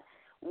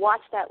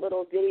watch that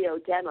little video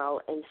demo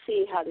and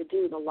see how to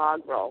do the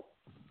log roll.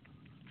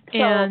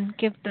 And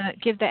give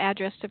the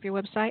address of your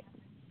website.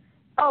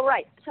 Oh,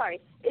 right. Sorry.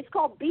 It's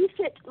called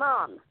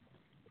BeFit-Mom.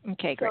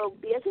 Okay, great. So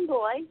B as in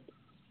boy,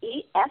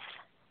 E-F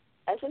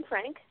as in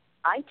Frank,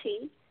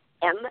 I-T,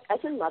 M as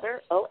in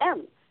mother,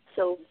 O-M.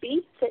 So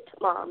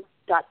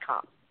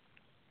BeFit-Mom.com.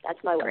 That's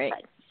my great.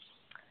 website.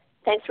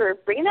 Thanks for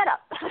bringing that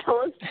up. I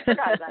almost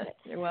forgot about it.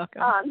 You're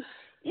welcome.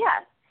 Yeah.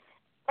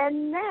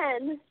 And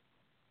then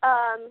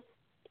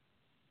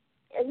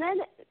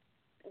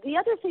the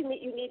other thing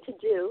that you need to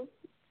do,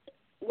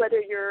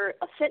 whether you're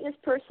a fitness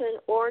person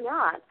or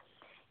not,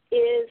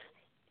 is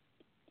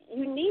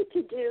you need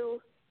to do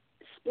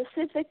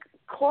specific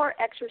core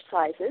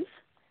exercises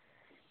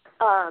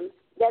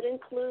that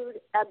include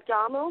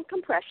abdominal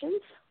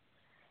compressions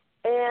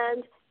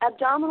and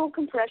abdominal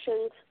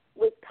compressions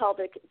with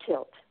pelvic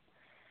tilt.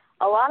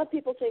 A lot of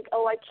people think,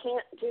 I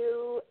can't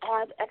do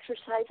ab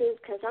exercises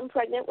because I'm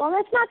pregnant. Well,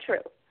 that's not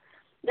true.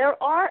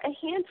 There are a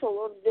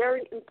handful of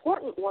very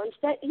important ones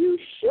that you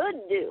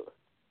should do.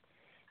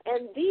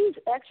 And these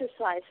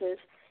exercises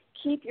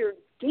keep your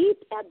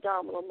deep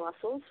abdominal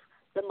muscles,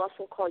 the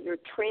muscle called your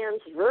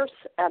transverse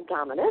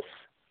abdominis,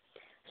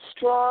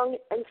 strong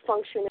and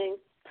functioning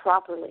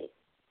properly.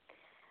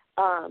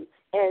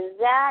 And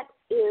that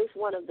is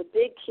one of the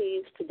big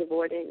keys to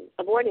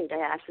avoiding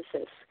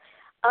diastasis.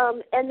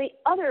 And the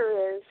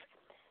other is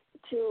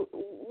to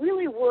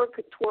really work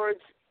towards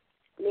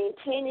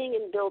maintaining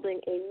and building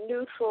a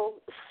neutral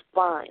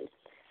spine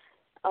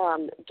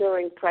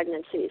during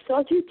pregnancy. So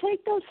if you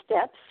take those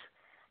steps,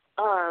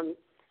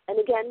 and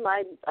again,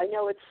 I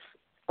know it's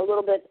a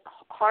little bit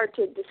hard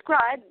to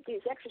describe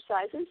these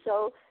exercises,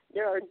 so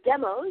there are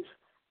demos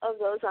of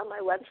those on my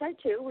website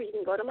too, where you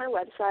can go to my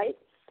website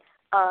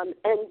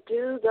and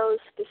do those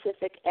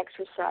specific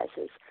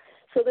exercises.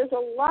 So there's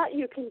a lot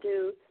you can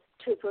do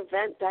to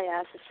prevent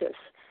diastasis.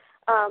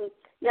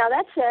 Now,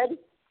 that said,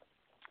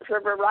 for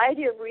a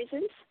variety of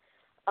reasons,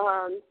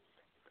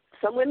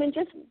 some women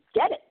just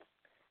get it.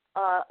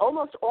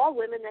 Almost all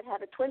women that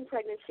have a twin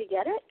pregnancy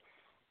get it.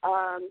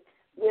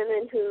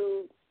 Women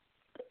who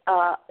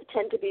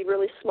tend to be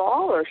really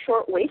small or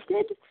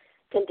short-waisted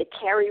tend to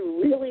carry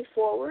really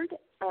forward,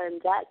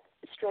 and that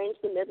strains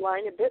the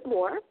midline a bit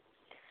more.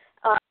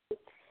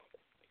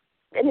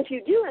 And if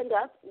you do end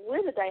up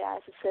with a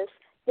diastasis,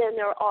 then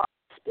there are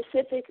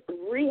specific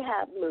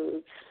rehab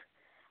moves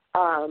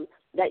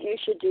that you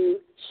should do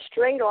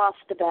straight off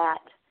the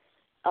bat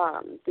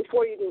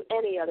before you do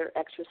any other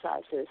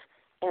exercises,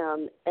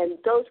 and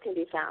those can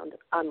be found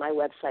on my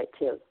website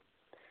too.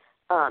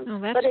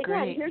 That's but again,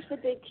 great. Here's the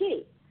big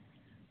key.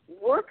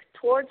 Work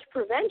towards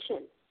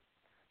prevention.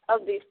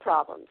 of these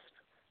problems,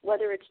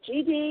 whether it's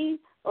GD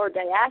or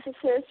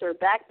diastasis or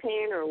back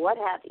pain or what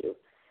have you.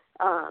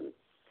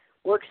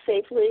 Work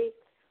safely.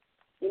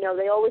 You know,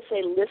 they always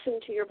say listen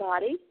to your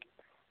body.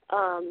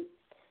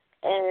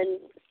 And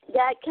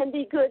that can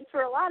be good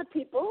for a lot of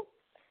people,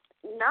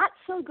 not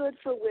so good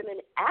for women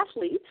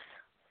athletes.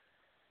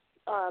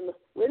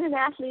 Women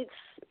athletes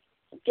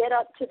get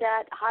up to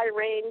that high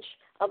range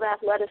of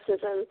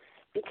athleticism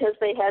because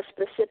they have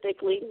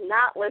specifically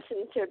not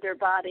listened to their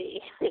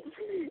body.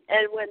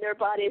 And when their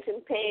body is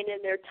in pain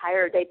and they're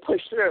tired, they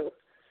push through.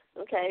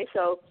 Okay,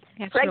 so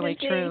that's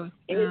pregnancy really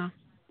true. is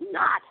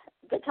not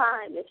the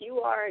time. If you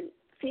are a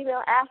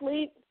female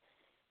athlete,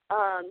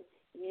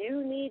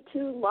 you need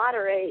to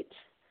moderate.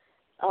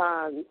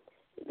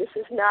 This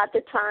is not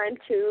the time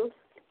to,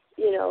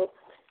 you know,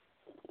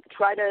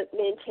 try to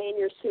maintain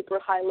your super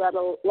high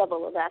level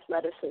of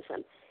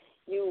athleticism.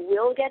 You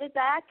will get it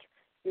back.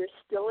 You're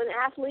still an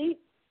athlete.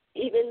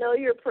 Even though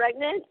you're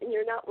pregnant and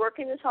you're not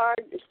working as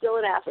hard, you're still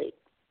an athlete.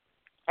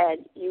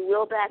 And you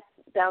will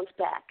bounce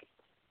back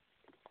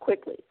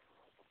quickly.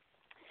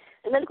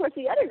 And then, of course,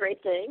 the other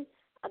great thing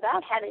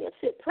about having a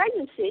fit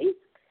pregnancy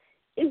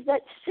is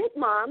that fit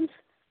moms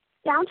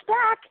bounce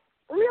back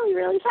really,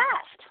 really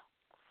fast.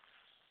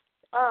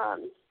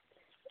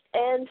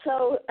 And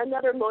so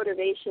another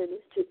motivation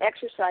to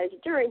exercise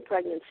during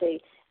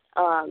pregnancy,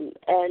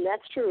 and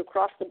that's true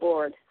across the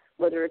board,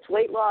 whether it's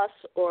weight loss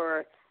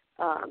or,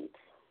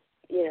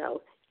 you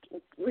know,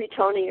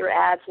 retoning your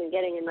abs and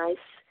getting a nice,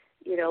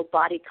 you know,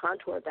 body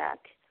contour back.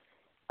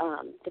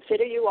 The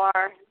fitter you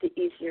are, the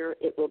easier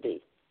it will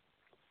be.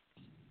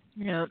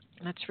 Yeah,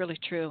 that's really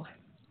true.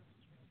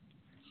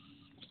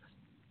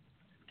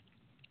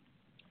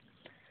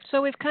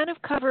 So we've kind of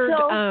covered,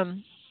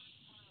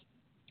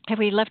 have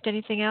we left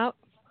anything out?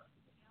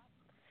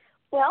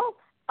 Well,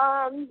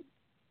 I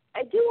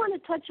do want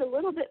to touch a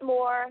little bit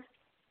more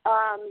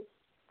on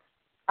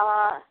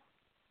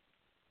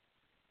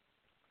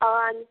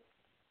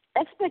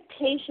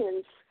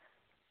expectations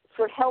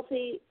for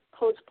healthy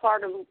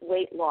postpartum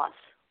weight loss.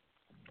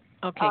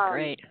 Okay,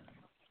 great.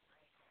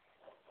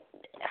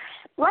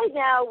 Right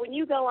now, when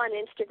you go on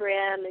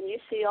Instagram and you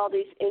see all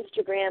these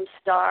Instagram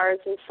stars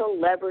and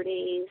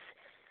celebrities,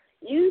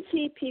 you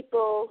see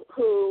people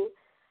who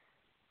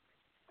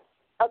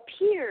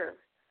appear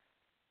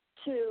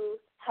to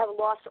have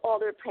lost all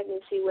their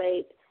pregnancy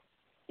weight,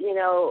 you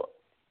know,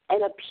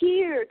 and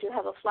appear to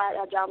have a flat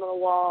abdominal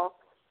wall,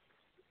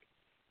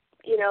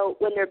 you know,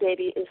 when their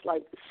baby is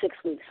like 6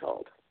 weeks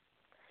old.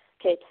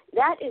 Okay,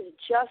 that is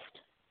just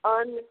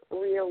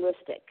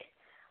unrealistic.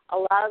 A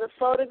lot of the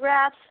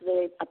photographs,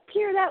 they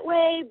appear that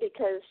way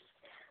because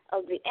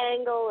of the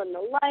angle and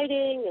the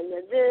lighting and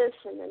the this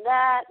and the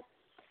that.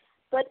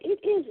 But it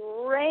is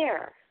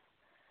rare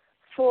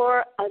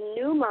for a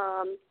new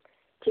mom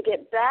to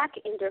get back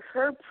into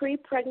her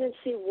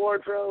pre-pregnancy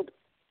wardrobe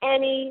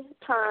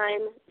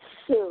anytime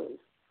soon.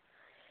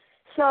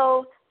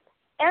 So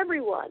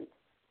everyone,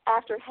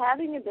 after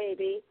having a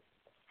baby,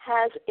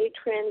 has a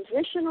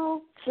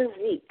transitional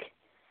physique.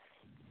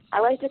 I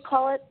like to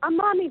call it a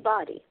mommy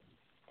body.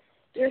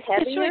 You're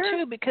heavier. It's really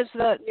true because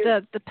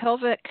the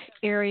pelvic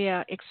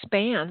area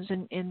expands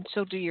and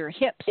so do your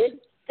hips.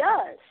 It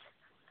does.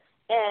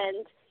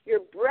 And your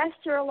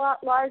breasts are a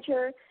lot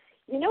larger.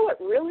 You know what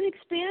really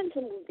expands,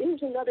 and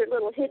here's another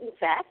little hidden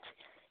fact,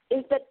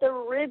 is that the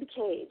rib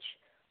cage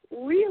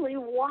really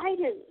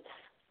widens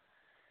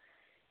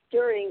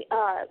during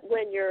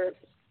when you're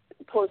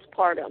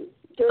postpartum,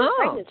 during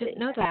pregnancy. Oh, didn't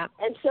know that.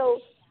 And so,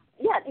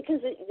 yeah,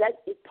 because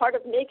that is part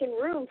of making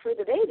room for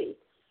the baby.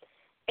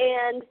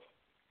 And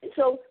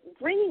so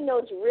bringing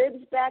those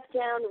ribs back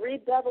down,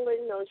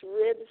 rebeveling those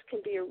ribs can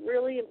be a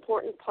really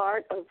important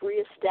part of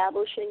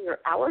reestablishing your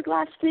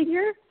hourglass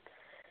figure.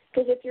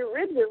 Because if your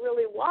ribs are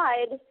really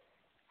wide,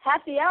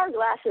 half the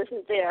hourglass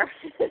isn't there.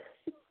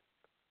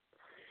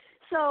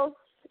 So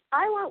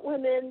I want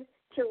women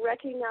to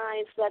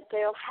recognize that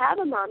they'll have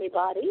a mommy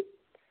body.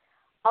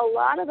 A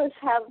lot of us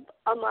have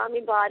a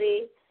mommy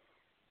body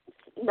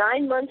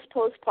 9 months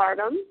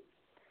postpartum,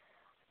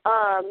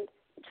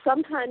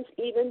 sometimes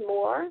even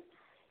more.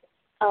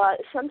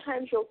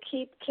 Sometimes you'll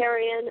keep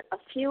carrying a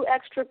few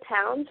extra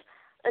pounds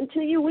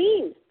until you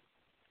wean.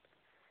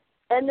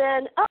 And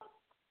then,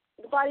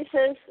 the body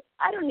says,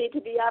 I don't need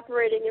to be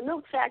operating a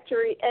milk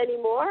factory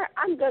anymore.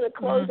 I'm going to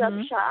close up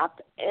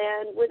shop.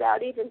 And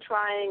without even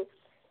trying,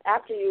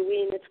 after you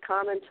wean, it's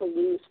common to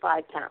lose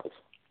 5 pounds.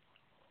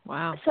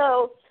 Wow.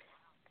 So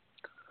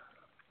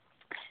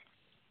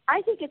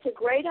I think it's a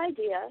great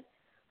idea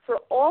for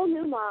all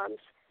new moms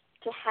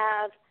to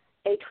have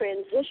a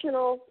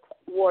transitional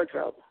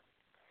wardrobe.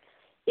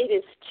 It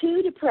is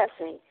too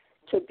depressing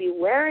to be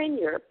wearing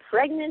your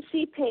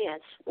pregnancy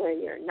pants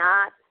when you're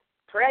not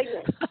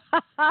pregnant.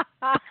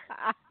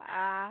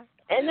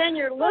 And then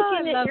you're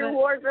looking at your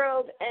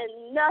wardrobe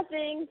and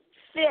nothing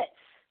fits.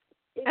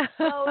 It's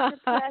so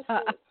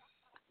depressing.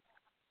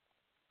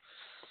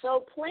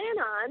 So plan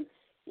on,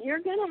 you're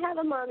going to have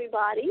a mommy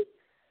body,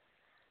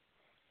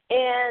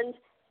 and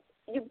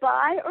you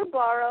buy or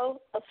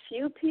borrow a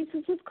few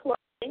pieces of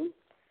clothing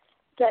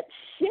that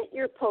fit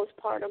your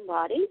postpartum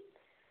body.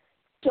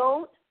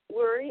 Don't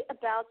worry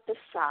about the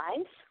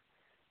size.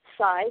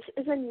 Size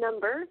is a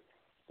number,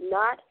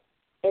 not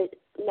a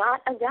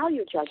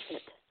value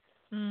judgment.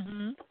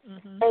 And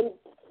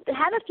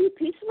have a few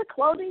pieces of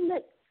clothing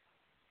that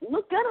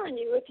look good on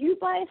you. If you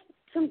buy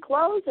some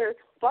clothes or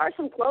borrow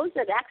some clothes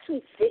that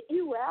actually fit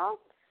you well,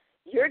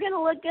 you're going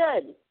to look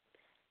good.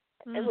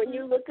 And when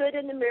you look good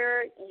in the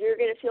mirror, you're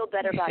going to feel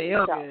better about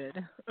yourself.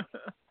 Good.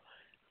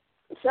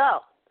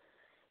 So,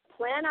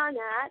 plan on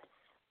that.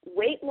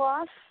 Weight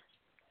loss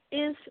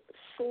is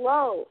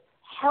slow.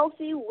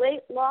 Healthy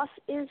weight loss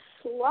is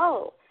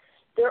slow.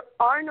 There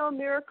are no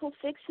miracle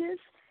fixes.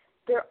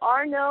 There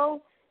are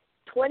no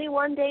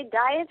 21-day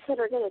diets that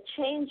are going to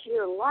change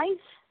your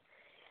life.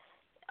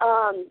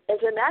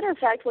 As a matter of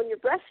fact, when you're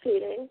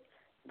breastfeeding,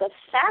 the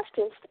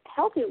fastest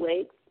healthy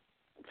weight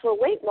for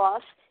weight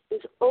loss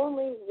is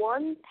only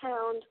 1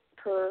 pound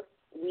per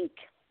week.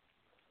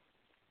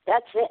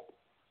 That's it.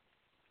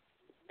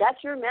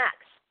 That's your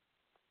max.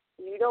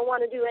 You don't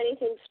want to do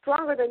anything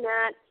stronger than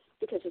that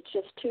because it's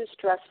just too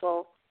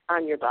stressful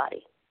on your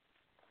body.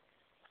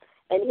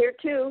 And here,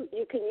 too,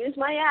 you can use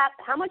my app.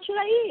 How much should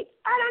I eat?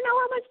 I don't know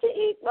how much to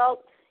eat.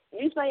 Well,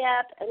 use my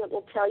app, and it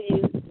will tell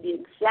you the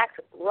exact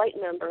right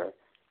number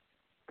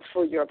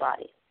for your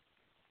body.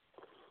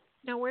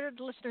 Now, where do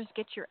the listeners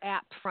get your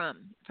app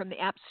from? From the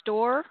App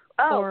Store?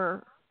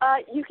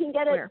 You can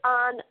get it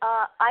on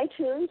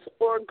iTunes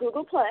or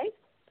Google Play.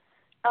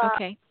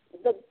 Okay.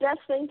 The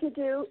best thing to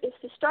do is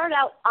to start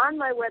out on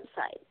my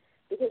website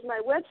because my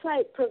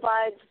website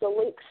provides the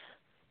links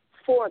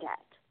for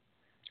that.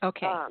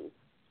 Okay.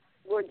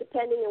 Where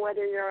depending on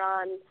whether you're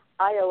on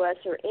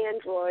iOS or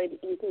Android,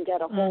 you can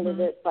get a hold of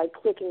it by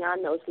clicking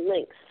on those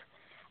links.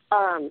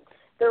 I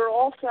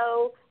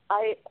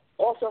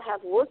also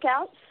have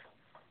workouts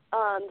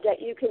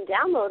that you can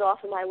download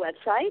off of my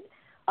website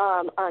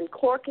on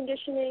core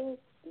conditioning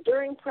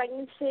during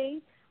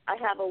pregnancy. I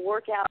have a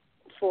workout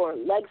for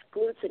legs,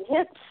 glutes, and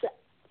hips.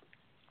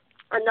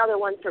 Another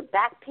one for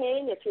back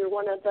pain if you're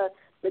one of the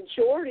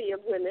majority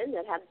of women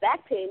that have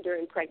back pain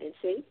during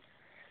pregnancy.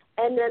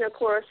 And then, of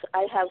course,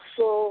 I have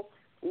full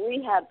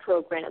rehab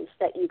programs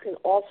that you can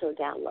also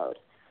download.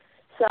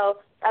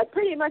 So I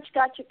pretty much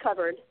got you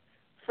covered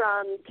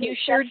from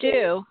conception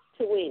to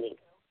weaning.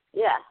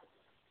 Yeah.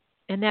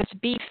 And that's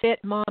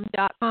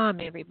BeFit-Mom.com,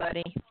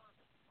 everybody.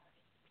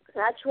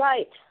 That's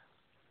right.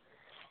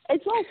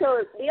 It's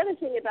also, the other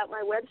thing about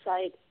my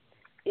website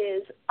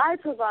is I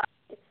provide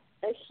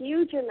a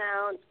huge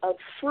amount of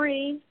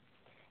free,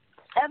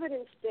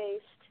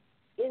 evidence-based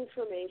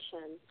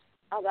information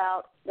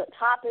about the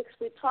topics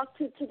we talked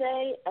to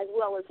today as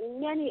well as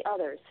many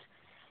others.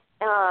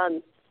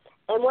 And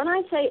when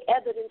I say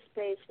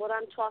evidence-based, what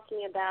I'm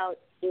talking about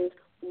is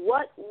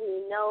what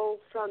we know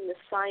from the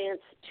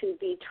science to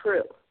be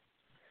true.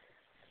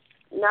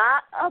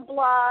 Not a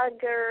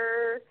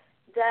blogger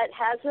that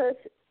has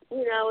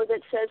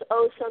that says,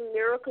 some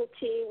miracle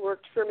tea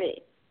worked for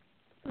me.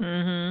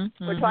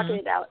 We're talking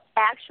about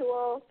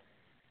actual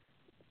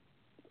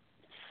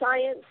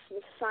science,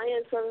 the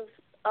science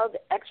of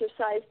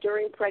exercise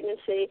during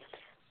pregnancy,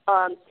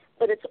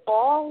 but it's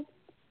all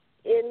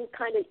in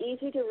kind of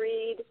easy to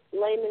read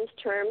layman's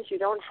terms. You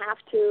don't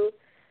have to,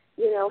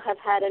 have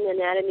had an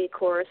anatomy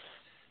course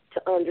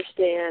to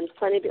understand.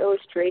 Plenty of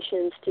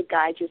illustrations to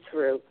guide you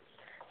through.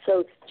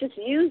 So just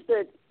use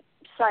the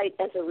site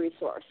as a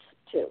resource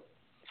too.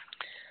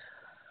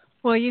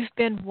 Well, you've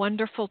been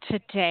wonderful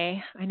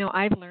today. I know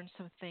I've learned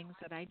some things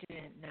that I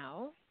didn't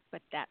know,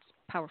 but that's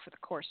power for the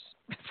course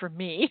for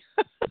me.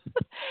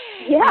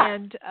 Yeah.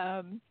 And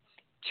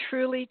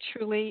truly,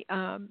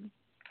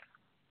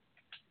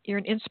 you're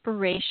an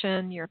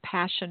inspiration. Your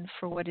passion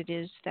for what it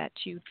is that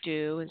you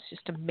do is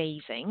just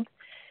amazing.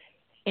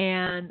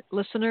 And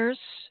listeners,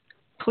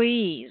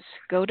 please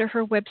go to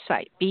her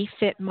website,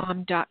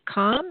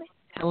 BeFit-Mom.com.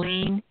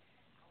 Helene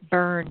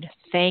Byrne,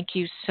 thank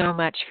you so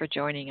much for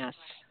joining us.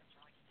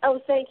 Oh,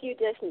 thank you,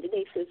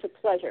 Denise. It's a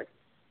pleasure.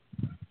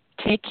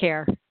 Take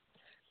care.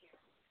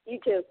 You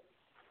too.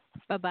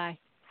 Bye-bye.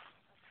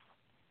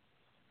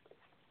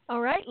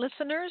 All right,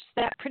 listeners,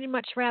 that pretty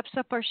much wraps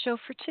up our show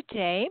for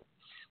today.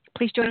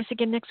 Please join us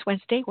again next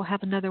Wednesday. We'll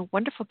have another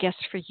wonderful guest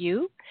for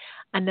you,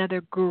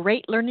 another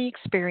great learning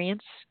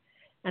experience.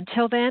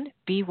 Until then,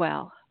 be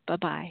well.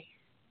 Bye-bye.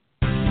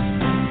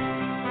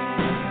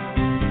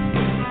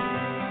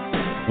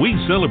 We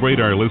celebrate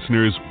our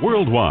listeners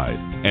worldwide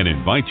and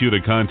invite you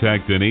to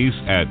contact Denise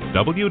at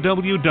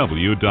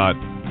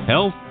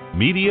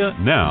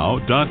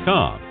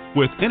www.healthmedianow.com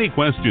with any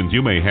questions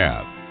you may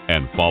have,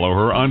 and follow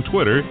her on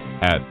Twitter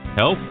at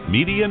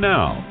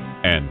HealthMediaNow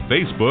and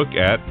Facebook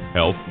at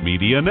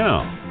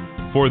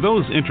HealthMediaNow. For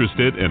those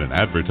interested in an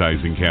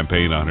advertising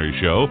campaign on her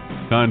show,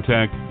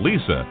 contact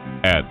Lisa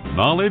at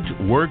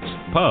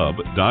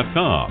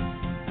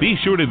KnowledgeWorksPub.com. Be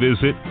sure to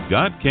visit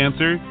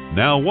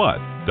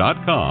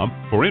GotCancerNowWhat.com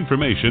for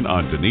information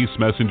on Denise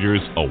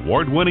Messenger's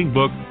award-winning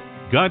book,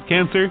 Got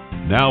Cancer?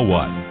 Now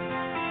What?